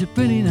Majesty's a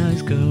pretty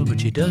nice girl,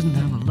 but she doesn't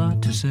have a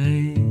lot to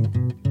say.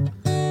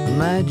 Her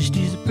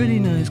Majesty's a pretty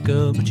nice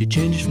girl, but she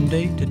changes from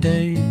day to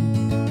day.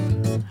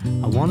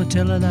 I want to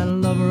tell her that I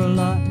love her a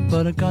lot,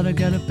 but I gotta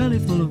get a belly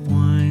full of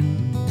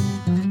wine.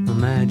 Her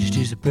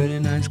Majesty's a pretty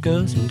nice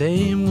girl,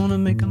 someday I'm gonna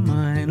make her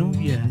mine. Oh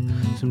yeah,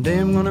 someday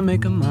I'm gonna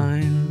make her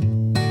mine.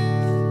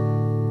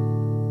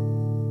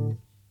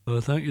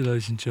 Thank you,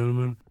 ladies and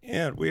gentlemen.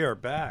 And we are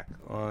back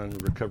on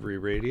Recovery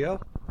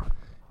Radio.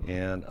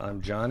 And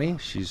I'm Johnny,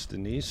 she's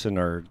Denise, and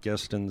our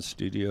guest in the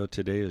studio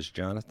today is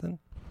Jonathan.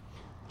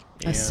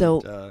 And,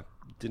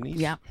 Denise,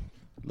 yeah.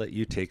 let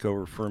you take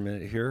over for a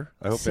minute here.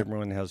 I hope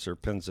everyone has their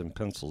pens and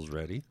pencils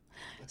ready.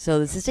 So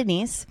this is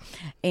Denise,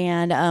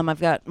 and I've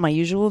got my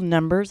usual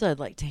numbers I'd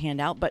like to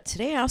hand out. But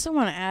today I also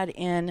want to add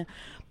in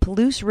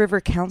Palouse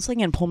River Counseling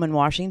in Pullman,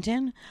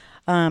 Washington.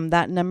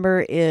 That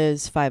number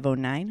is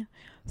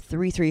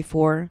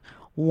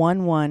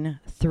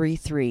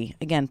 509-334-1133.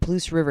 Again,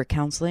 Palouse River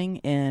Counseling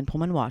in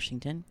Pullman,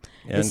 Washington.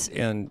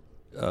 And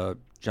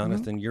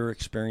Jonathan, your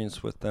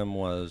experience with them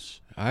was?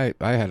 I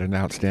had an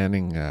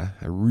outstanding, a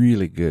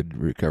really good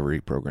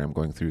recovery program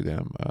going through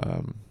them.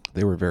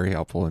 They were very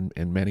helpful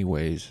in many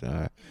ways.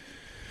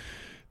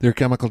 Their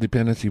chemical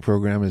dependency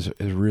program is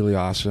really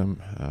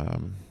awesome.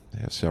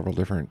 They have several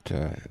different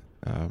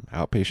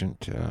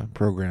outpatient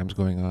programs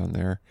going on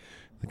there.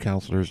 The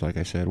counselors, like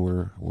I said,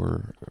 were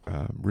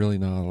really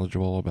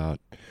knowledgeable about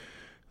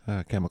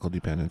chemical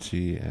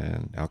dependency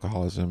and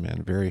alcoholism,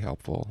 and very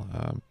helpful.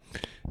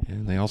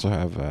 And they also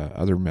have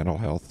other mental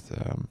health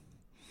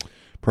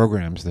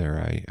programs there.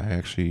 I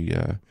actually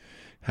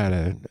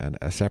had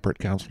a separate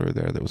counselor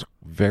there that was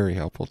very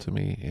helpful to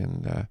me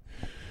in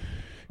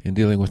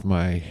dealing with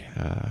my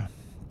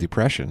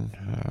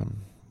depression.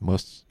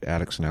 Most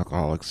addicts and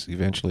alcoholics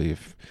eventually,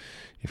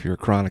 if you're a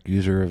chronic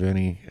user of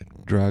any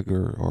drug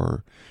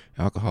or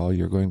alcohol,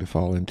 you're going to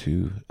fall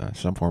into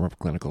some form of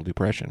clinical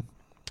depression.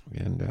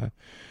 And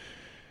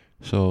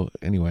so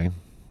anyway,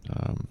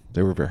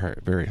 they were very,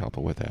 very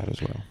helpful with that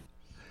as well.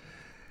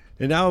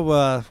 And now,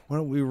 why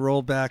don't we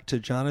roll back to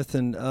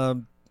Jonathan?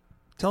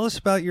 Tell us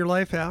about your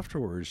life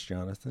afterwards,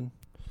 Jonathan.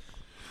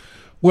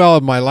 Well,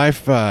 my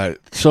life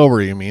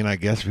sober, you mean, I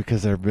guess,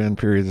 because there have been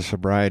periods of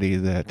sobriety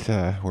that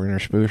were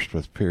interspersed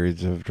with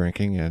periods of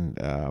drinking, and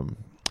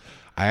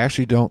I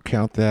actually don't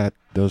count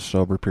those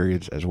sober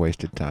periods as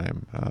wasted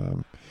time.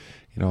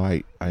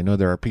 I know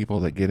there are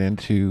people that get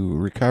into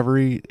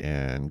recovery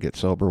and get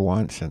sober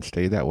once and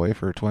stay that way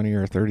for 20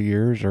 or 30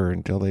 years or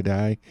until they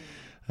die.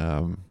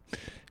 And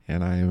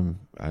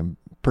I'm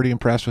pretty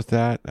impressed with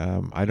that.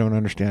 I don't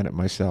understand it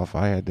myself.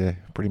 I had to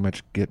pretty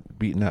much get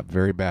beaten up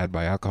very bad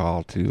by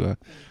alcohol to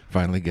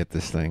finally get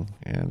this thing.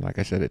 And like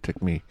I said, it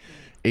took me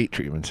 8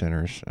 treatment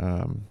centers.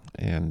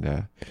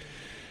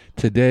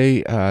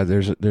 Today,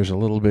 there's a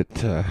little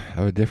bit of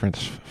a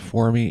difference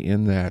for me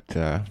in that,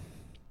 a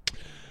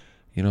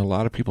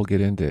lot of people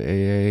get into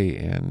AA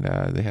and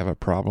they have a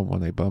problem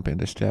when they bump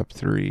into step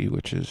 3,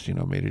 which is,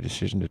 made a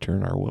decision to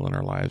turn our will and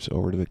our lives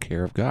over to the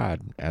care of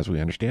God as we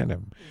understand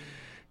Him.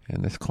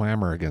 And this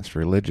clamor against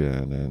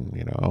religion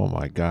and, oh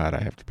my God,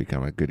 I have to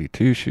become a goody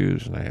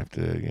two-shoes and I have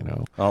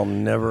to, I'll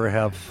never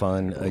have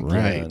fun again.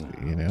 Right,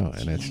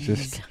 and it's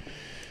just...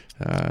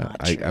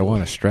 I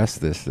want to stress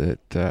this, that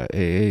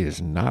AA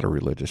is not a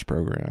religious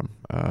program.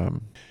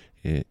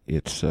 It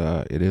is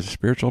a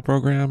spiritual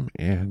program,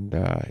 and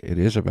it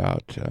is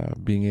about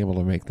being able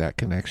to make that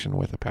connection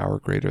with a power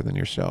greater than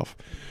yourself,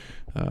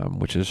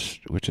 which is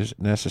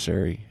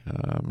necessary.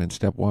 In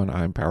step 1,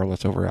 I'm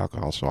powerless over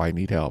alcohol, so I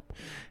need help.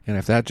 And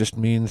if that just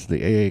means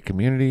the AA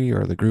community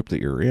or the group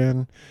that you're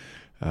in,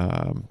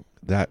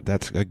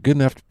 that's a good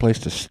enough place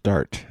to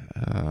start.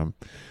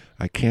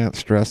 I can't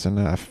stress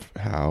enough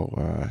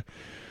how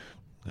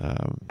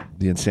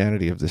the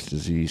insanity of this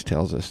disease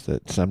tells us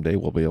that someday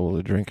we'll be able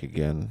to drink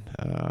again,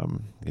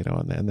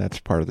 and that's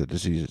part of the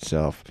disease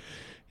itself,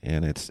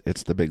 and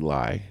it's the big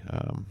lie,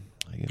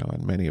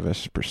 and many of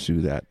us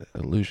pursue that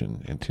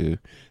illusion into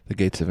the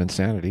gates of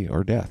insanity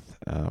or death,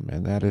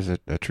 and that is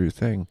a true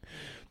thing.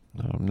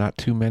 Not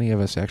too many of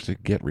us actually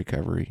get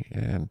recovery,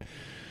 and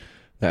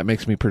that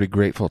makes me pretty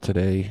grateful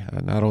today,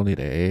 not only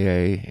to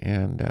AA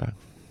and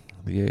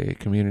the AA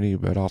community,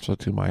 but also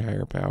to my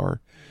higher power.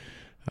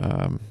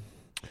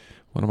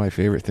 One of my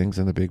favorite things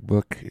in the big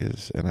book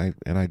is, and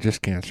I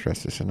just can't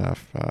stress this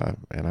enough,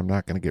 and I'm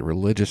not going to get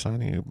religious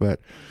on you, but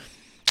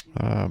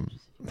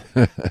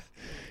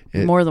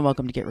more than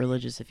welcome to get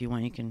religious if you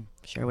want. You can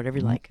share whatever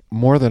you like.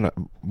 More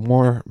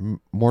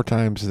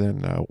times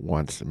than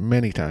once,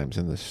 many times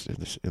in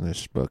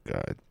this book,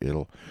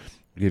 it'll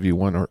give you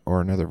one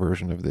or another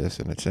version of this,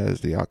 and it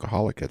says the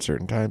alcoholic at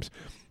certain times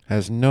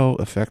has no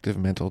effective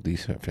mental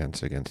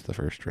defense against the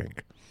first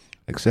drink.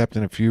 Except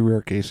in a few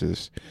rare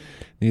cases,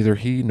 neither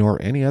he nor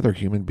any other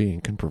human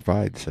being can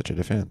provide such a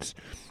defense.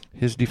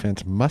 His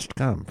defense must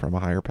come from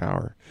a higher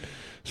power.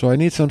 So I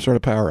need some sort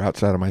of power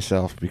outside of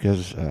myself,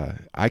 because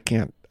I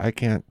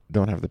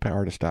don't have the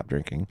power to stop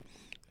drinking,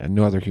 and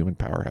no other human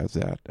power has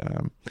that.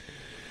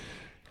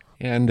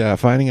 And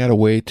finding out a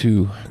way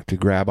to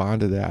grab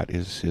onto that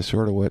is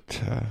sort of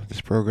what this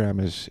program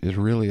is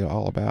really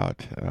all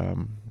about.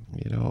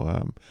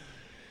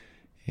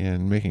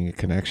 And making a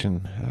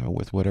connection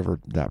with whatever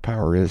that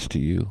power is to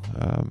you.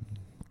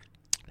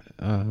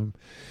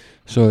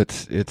 So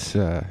it's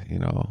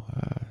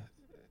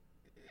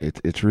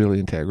really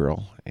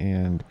integral,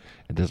 and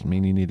it doesn't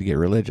mean you need to get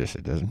religious.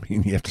 It doesn't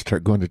mean you have to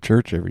start going to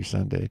church every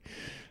Sunday.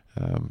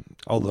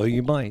 Although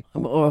you might.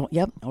 Or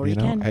you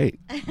can. Hey,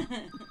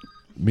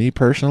 me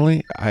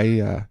personally,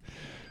 I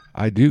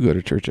do go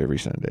to church every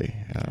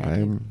Sunday.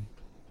 I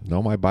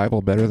know my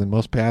Bible better than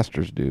most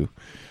pastors do.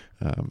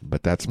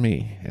 But that's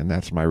me, and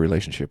that's my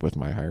relationship with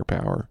my higher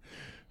power.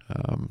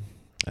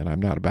 And I'm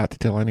not about to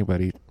tell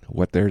anybody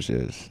what theirs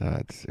is.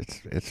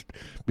 It's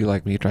be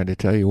like me trying to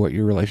tell you what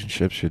your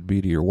relationship should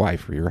be to your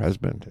wife or your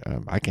husband.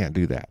 I can't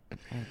do that.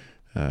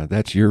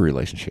 That's your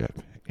relationship.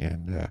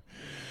 And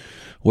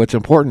what's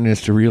important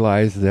is to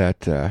realize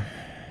that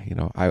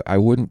I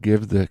wouldn't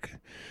give the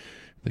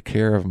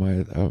care of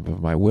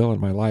my will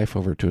and my life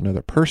over to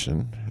another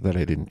person that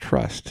I didn't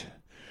trust.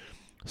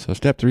 So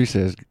step 3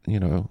 says,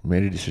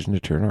 made a decision to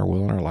turn our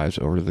will and our lives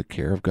over to the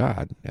care of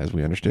God as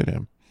we understood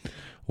him.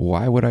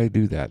 Why would I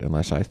do that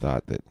unless I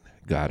thought that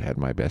God had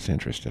my best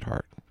interest at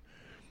heart?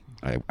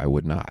 I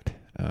would not.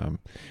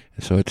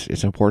 So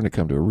it's important to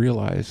come to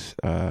realize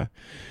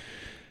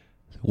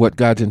what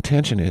God's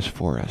intention is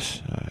for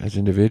us as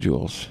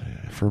individuals.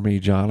 For me,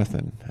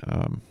 Jonathan,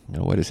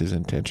 what is his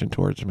intention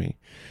towards me?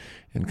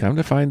 And come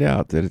to find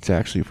out that it's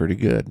actually pretty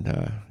good.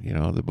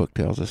 The book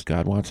tells us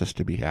God wants us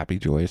to be happy,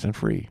 joyous, and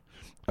free.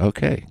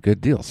 Okay,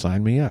 good deal.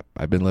 Sign me up.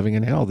 I've been living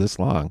in hell this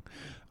long.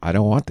 I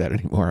don't want that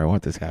anymore. I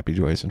want this happy,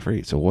 joyous, and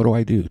free. So what do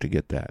I do to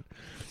get that?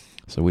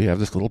 So we have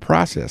this little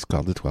process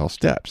called the 12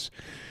 steps.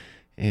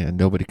 And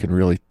nobody can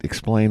really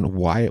explain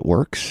why it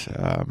works.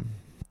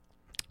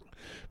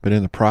 But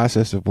in the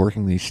process of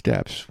working these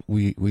steps,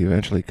 we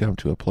eventually come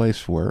to a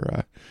place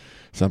where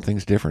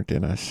something's different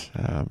in us.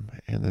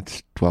 And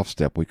that's 12th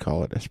step, we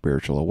call it a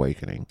spiritual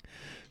awakening.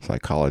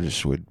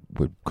 Psychologists would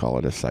call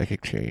it a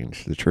psychic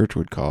change. The church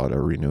would call it a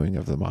renewing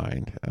of the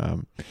mind.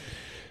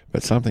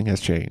 But something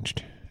has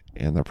changed.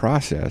 And the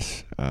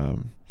process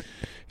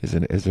is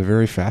a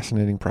very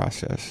fascinating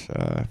process.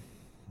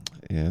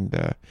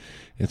 And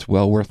it's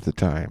well worth the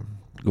time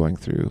going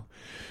through.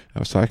 I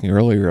was talking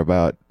earlier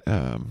about,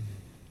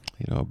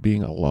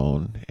 being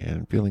alone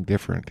and feeling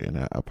different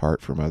and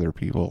apart from other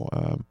people.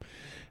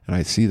 And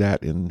I see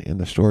that in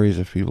the stories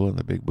of people in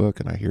the big book,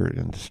 and I hear it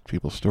in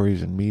people's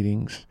stories in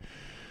meetings.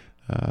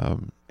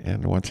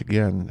 And once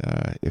again,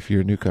 if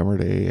you're a newcomer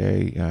to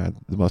AA,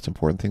 the most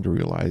important thing to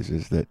realize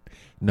is that,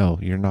 no,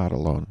 you're not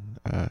alone.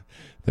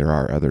 There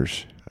are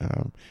others,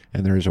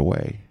 and there is a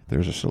way.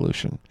 There's a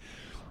solution.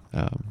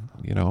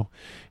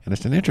 And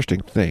it's an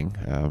interesting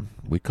thing.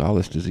 We call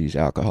this disease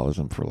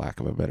alcoholism, for lack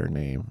of a better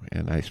name.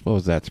 And I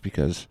suppose that's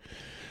because,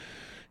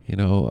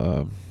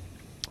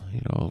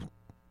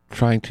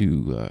 trying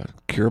to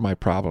cure my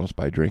problems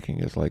by drinking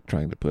is like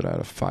trying to put out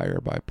a fire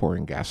by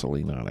pouring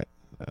gasoline on it.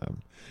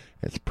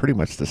 It's pretty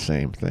much the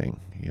same thing.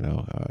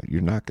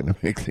 You're not going to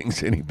make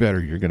things any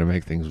better. You're going to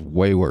make things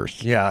way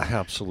worse. Yeah,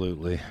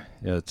 absolutely.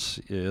 It's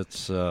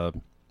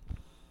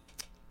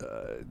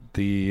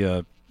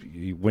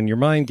when your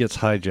mind gets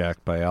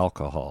hijacked by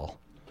alcohol,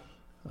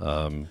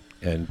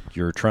 and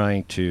you're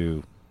trying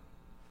to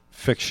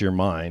fix your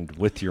mind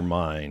with your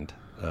mind,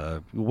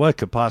 what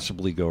could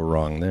possibly go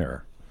wrong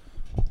there?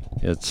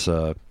 It's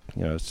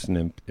it's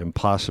an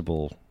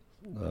impossible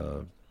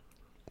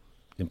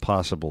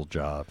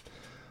job.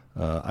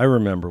 I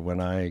remember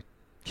when I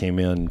came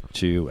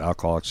into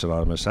Alcoholics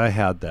Anonymous, I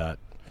had that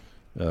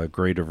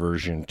great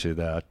aversion to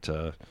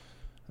that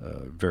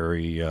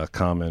very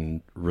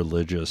common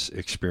religious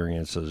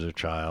experience as a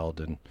child,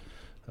 and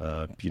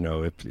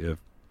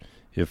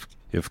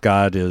if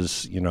God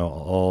is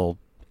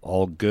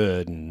all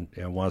good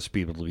and wants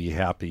people to be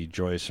happy,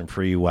 joyous, and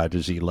free, why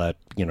does he let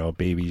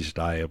babies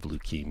die of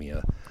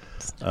leukemia?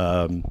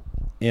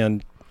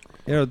 And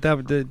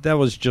that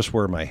was just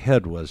where my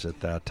head was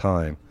at that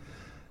time.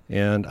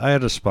 And I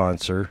had a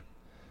sponsor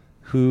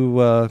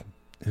who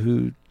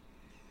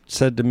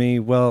said to me,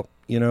 well,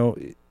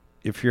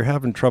 if you're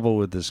having trouble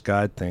with this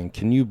God thing,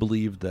 can you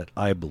believe that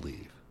I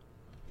believe?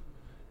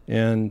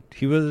 And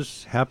he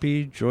was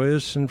happy,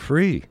 joyous, and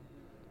free.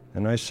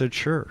 And I said,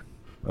 sure.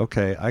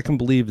 Okay, I can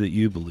believe that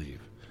you believe.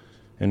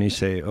 And he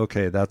say,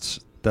 okay, that's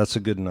a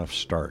good enough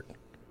start.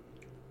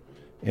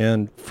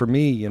 And for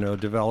me,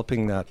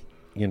 developing that,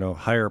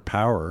 higher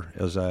power,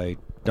 as I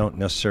don't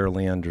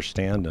necessarily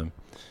understand him,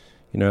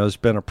 has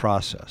been a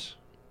process.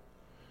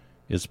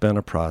 It's been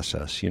a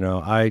process.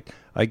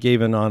 I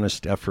gave an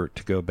honest effort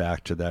to go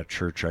back to that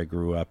church I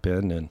grew up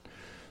in, and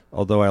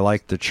although I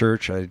liked the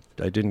church, I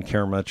didn't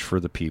care much for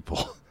the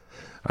people.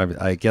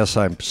 I guess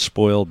I'm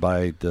spoiled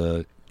by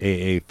the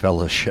AA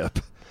fellowship,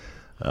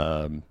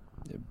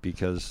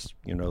 because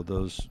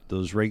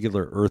those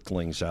regular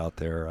earthlings out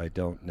there, I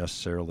don't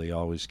necessarily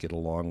always get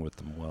along with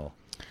them well.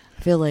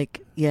 I feel like,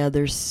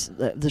 there's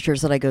the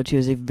church that I go to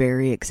is a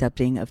very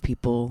accepting of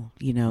people,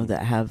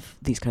 that have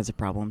these kinds of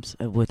problems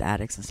with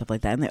addicts and stuff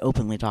like that, and they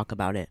openly talk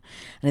about it.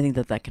 And I think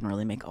that can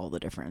really make all the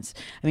difference.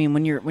 I mean,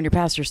 when your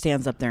pastor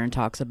stands up there and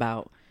talks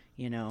about,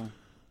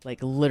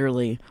 like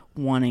literally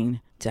wanting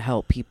to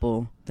help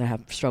people that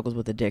have struggles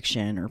with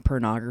addiction or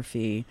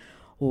pornography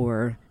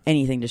or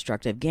anything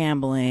destructive,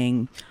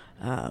 gambling,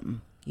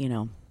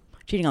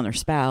 cheating on their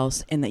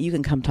spouse, and that you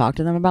can come talk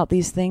to them about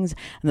these things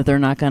and that they're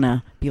not going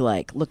to be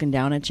like looking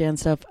down at you and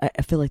stuff.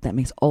 I feel like that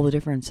makes all the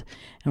difference.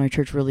 And my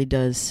church really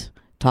does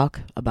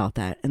talk about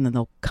that. And then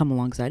they'll come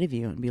alongside of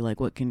you and be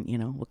like, what can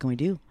we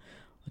do?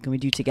 What can we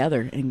do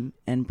together and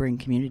bring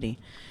community?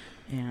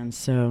 And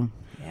so,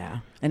 yeah.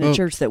 And a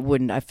church that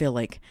wouldn't, I feel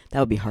like that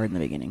would be hard in the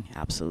beginning.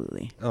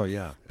 Absolutely. Oh,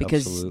 yeah.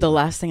 Because absolutely. The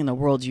last thing in the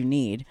world you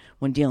need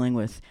when dealing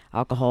with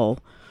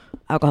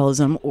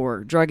alcoholism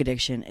or drug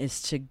addiction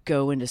is to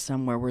go into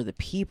somewhere where the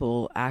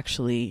people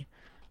actually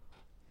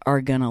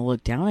are going to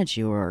look down at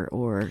you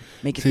or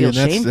make you feel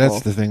shameful. That's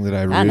the thing that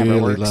I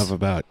really love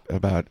about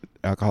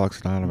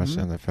Alcoholics Anonymous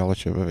and the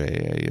Fellowship of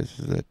AA is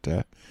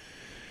that,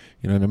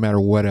 no matter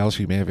what else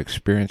you may have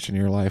experienced in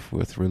your life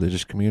with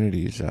religious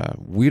communities,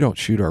 we don't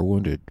shoot our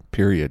wounded,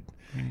 period.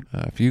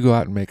 If you go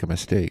out and make a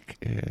mistake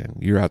and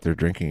you're out there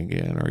drinking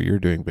again or you're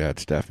doing bad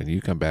stuff and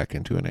you come back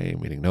into an AA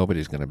meeting,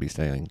 nobody's going to be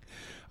saying,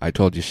 I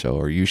told you so,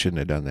 or you shouldn't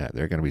have done that.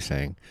 They're going to be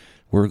saying,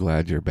 we're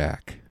glad you're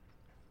back.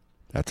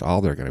 That's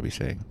all they're going to be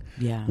saying.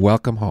 Yeah.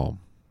 Welcome home.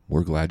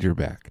 We're glad you're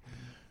back.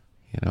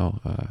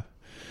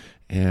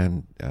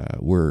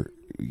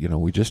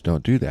 We just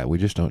don't do that. We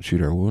just don't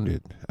shoot our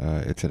wounded.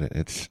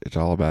 It's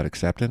all about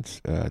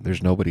acceptance.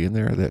 There's nobody in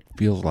there that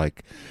feels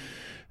like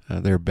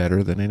they're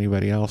better than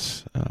anybody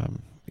else.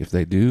 If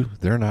they do,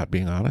 they're not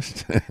being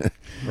honest.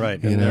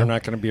 Right, and they're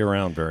not going to be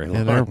around very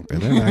long.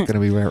 And they're not going to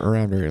be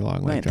around very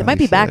long. Like they might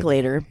be back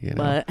later,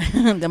 but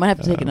they might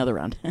have to take another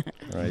round.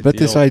 Right, but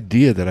this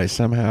idea that I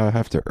somehow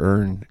have to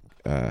earn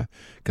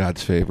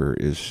God's favor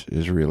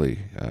is really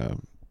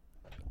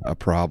a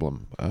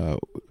problem.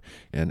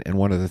 And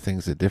one of the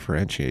things that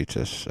differentiates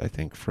us, I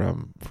think,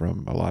 from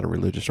a lot of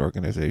religious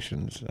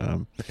organizations.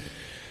 And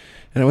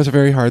it was a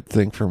very hard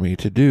thing for me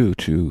to do,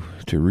 to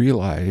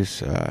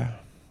realize that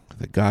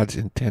God's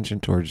intention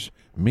towards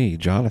me,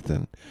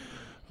 Jonathan,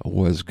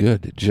 was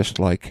good, just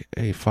like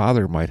a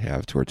father might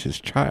have towards his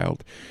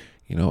child.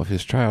 If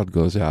his child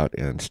goes out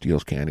and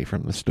steals candy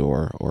from the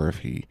store, or if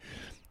he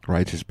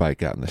rides his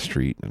bike out in the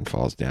street and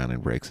falls down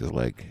and breaks his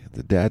leg,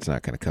 the dad's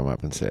not going to come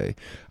up and say,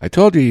 I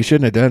told you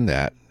shouldn't have done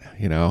that.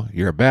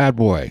 You're a bad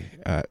boy.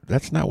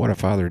 That's not what a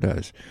father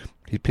does.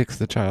 He picks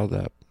the child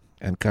up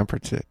and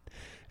comforts it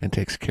and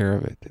takes care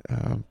of it.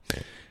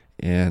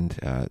 And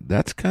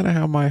that's kind of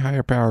how my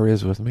higher power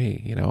is with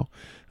me.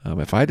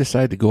 If I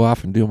decide to go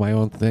off and do my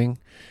own thing,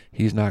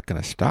 he's not going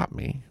to stop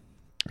me.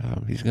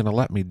 He's going to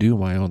let me do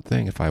my own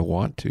thing if I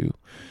want to.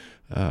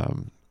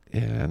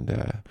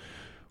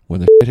 When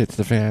the shit hits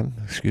the fan,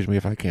 excuse me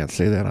if I can't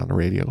say that on the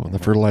radio, when the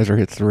fertilizer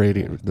hits the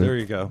radio, there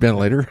you go,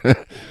 ventilator,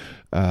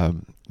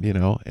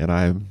 and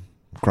I'm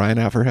crying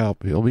out for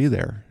help, he'll be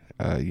there,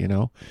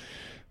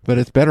 But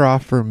it's better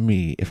off for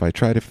me if I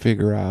try to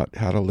figure out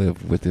how to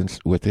live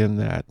within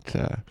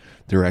that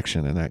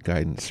direction and that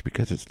guidance,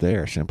 because it's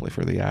there simply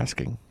for the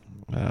asking.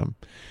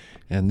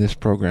 And this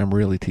program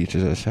really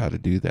teaches us how to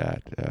do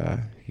that,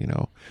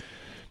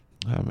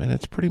 and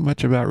it's pretty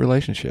much about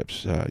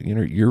relationships.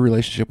 Your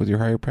relationship with your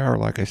higher power,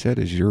 like I said,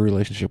 is your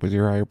relationship with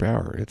your higher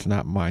power. It's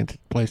not my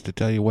place to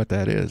tell you what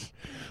that is,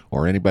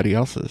 or anybody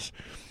else's.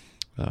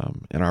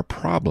 And our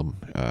problem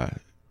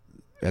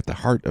at the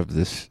heart of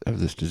this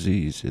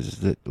disease is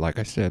that, like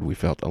I said, we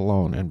felt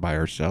alone and by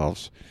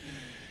ourselves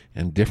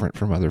and different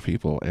from other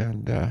people.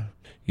 And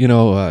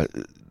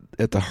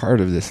at the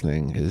heart of this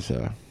thing is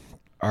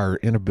our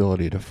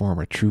inability to form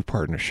a true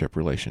partnership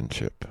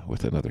relationship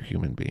with another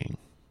human being.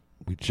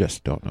 We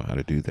just don't know how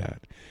to do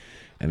that.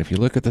 And if you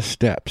look at the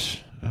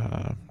steps,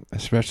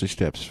 especially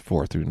steps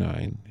 4 through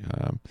 9,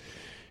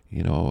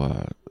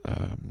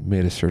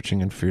 made a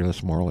searching and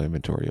fearless moral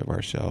inventory of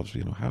ourselves.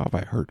 How have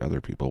I hurt other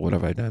people? What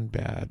have I done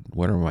bad?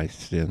 What are my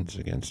sins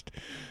against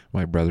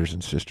my brothers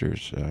and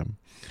sisters?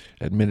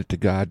 Admit it to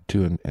God,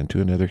 and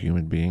to another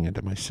human being, and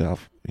to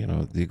myself,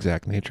 the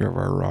exact nature of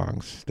our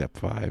wrongs. Step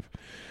 5.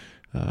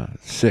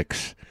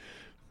 6,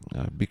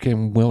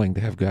 became willing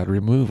to have God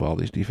remove all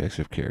these defects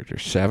of character.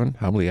 7,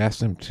 humbly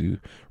asked him to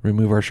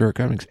remove our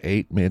shortcomings.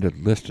 8, made a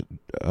list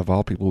of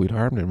all people we'd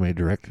harmed and made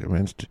direct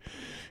amends to,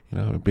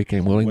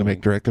 became willing to make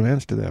direct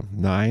amends to them.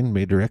 9,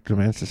 made direct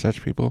amends to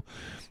such people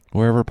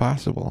wherever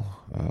possible,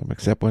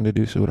 except when to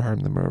do so would harm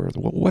them.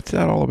 What's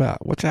that all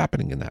about? What's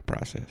happening in that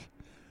process?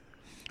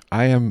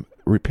 I am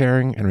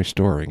repairing and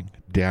restoring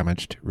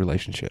damaged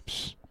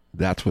relationships.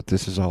 That's what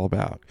this is all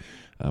about.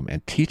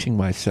 And teaching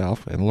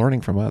myself and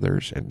learning from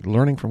others and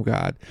learning from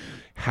God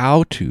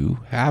how to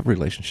have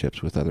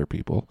relationships with other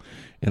people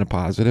in a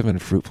positive and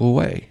fruitful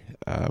way.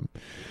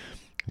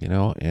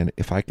 And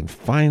if I can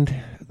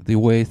find the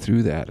way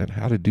through that and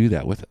how to do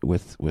that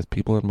with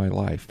people in my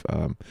life,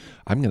 I'm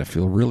going to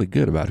feel really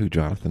good about who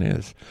Jonathan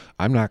is.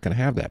 I'm not going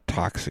to have that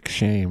toxic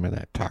shame and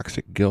that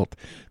toxic guilt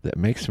that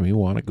makes me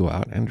want to go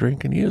out and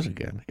drink and use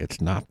again.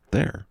 It's not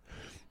there.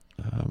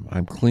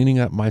 I'm cleaning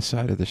up my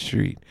side of the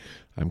street.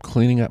 I'm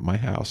cleaning up my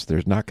house.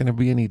 There's not going to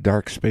be any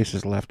dark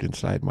spaces left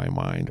inside my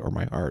mind or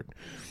my heart.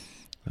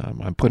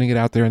 I'm putting it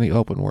out there in the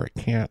open where it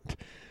can't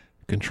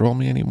control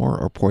me anymore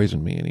or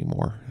poison me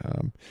anymore.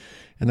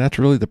 And that's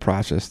really the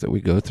process that we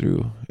go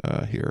through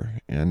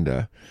here. And,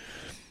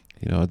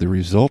 the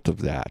result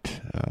of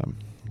that,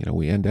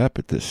 we end up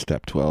at this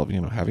step 12,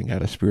 having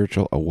had a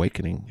spiritual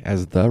awakening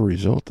as the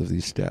result of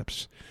these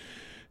steps.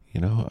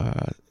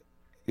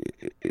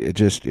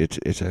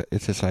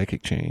 It's a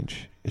psychic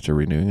change. It's a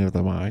renewing of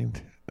the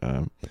mind.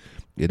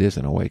 It is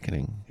an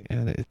awakening,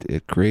 and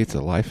it creates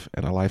a life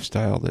and a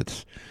lifestyle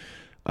that's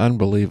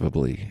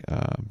unbelievably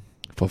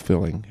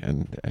fulfilling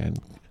and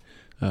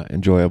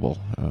enjoyable.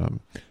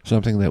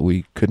 Something that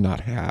we could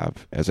not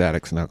have as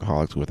addicts and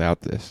alcoholics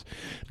without this.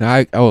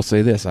 Now, I will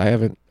say this: I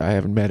haven't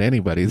met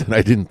anybody that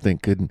I didn't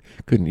think couldn't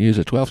use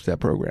a 12-step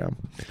program.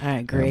 I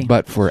agree.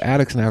 But for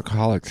addicts and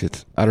alcoholics,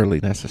 it's utterly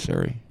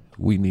necessary.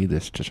 We need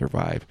this to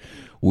survive.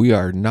 We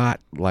are not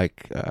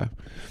like,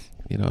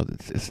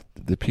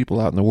 the people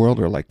out in the world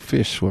are like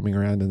fish swimming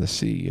around in the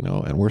sea,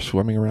 and we're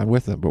swimming around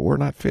with them, but we're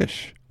not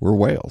fish. We're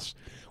whales.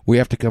 We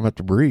have to come up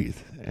to breathe.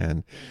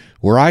 And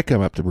where I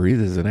come up to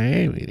breathe is an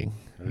AA meeting.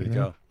 There you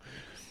go.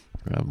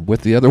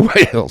 With the other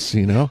whales,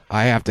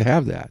 I have to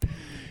have that.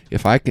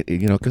 If I can,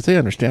 because they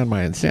understand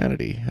my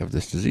insanity of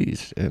this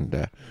disease.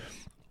 And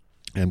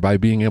by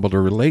being able to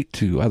relate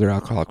to other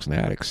alcoholics and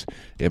addicts,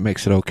 it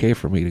makes it okay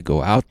for me to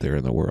go out there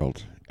in the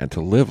world and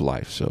to live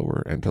life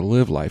sober and to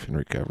live life in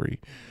recovery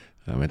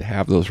and to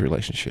have those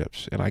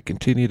relationships. And I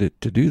continue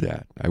to do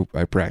that.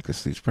 I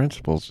practice these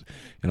principles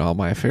in all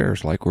my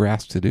affairs like we're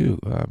asked to do.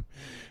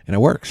 And it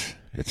works.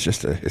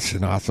 It's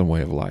an awesome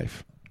way of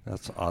life.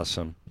 That's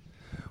awesome.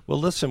 Well,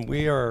 listen,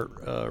 we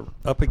are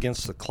up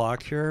against the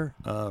clock here.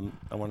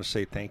 I want to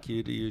say thank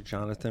you to you,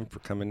 Jonathan, for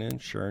coming in,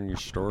 sharing your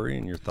story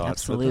and your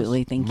thoughts Absolutely.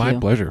 with us. Thank you. My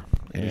pleasure.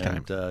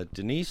 Anytime. And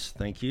Denise,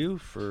 thank you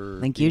for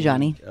Thank you,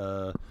 Johnny.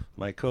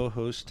 my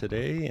co-host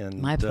today.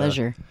 And My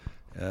pleasure.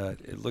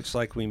 It looks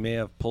like we may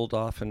have pulled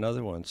off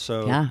another one.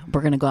 So Yeah,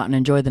 we're going to go out and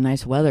enjoy the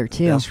nice weather,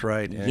 too. that's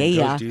right. And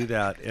Yeah. go do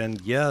that.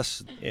 And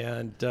yes,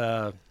 and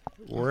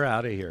we're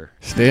out of here.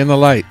 Stay in the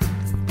light.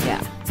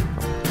 Yeah.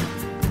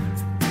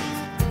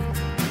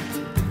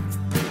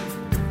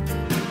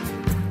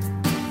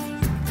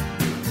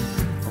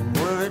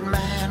 Worried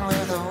man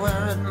with a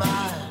worried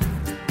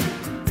mind.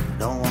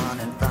 No one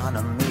in front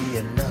of me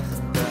and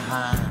nothing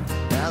behind.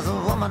 There's a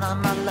woman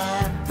on my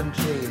lap and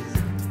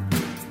she's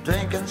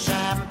drinking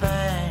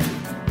champagne.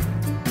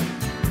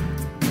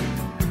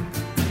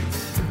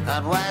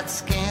 That white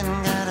skin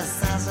got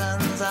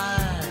assassin's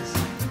eyes.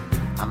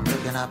 I'm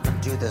looking up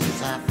into the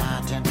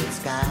sapphire tinted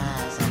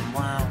skies. I'm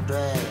wild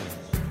dread.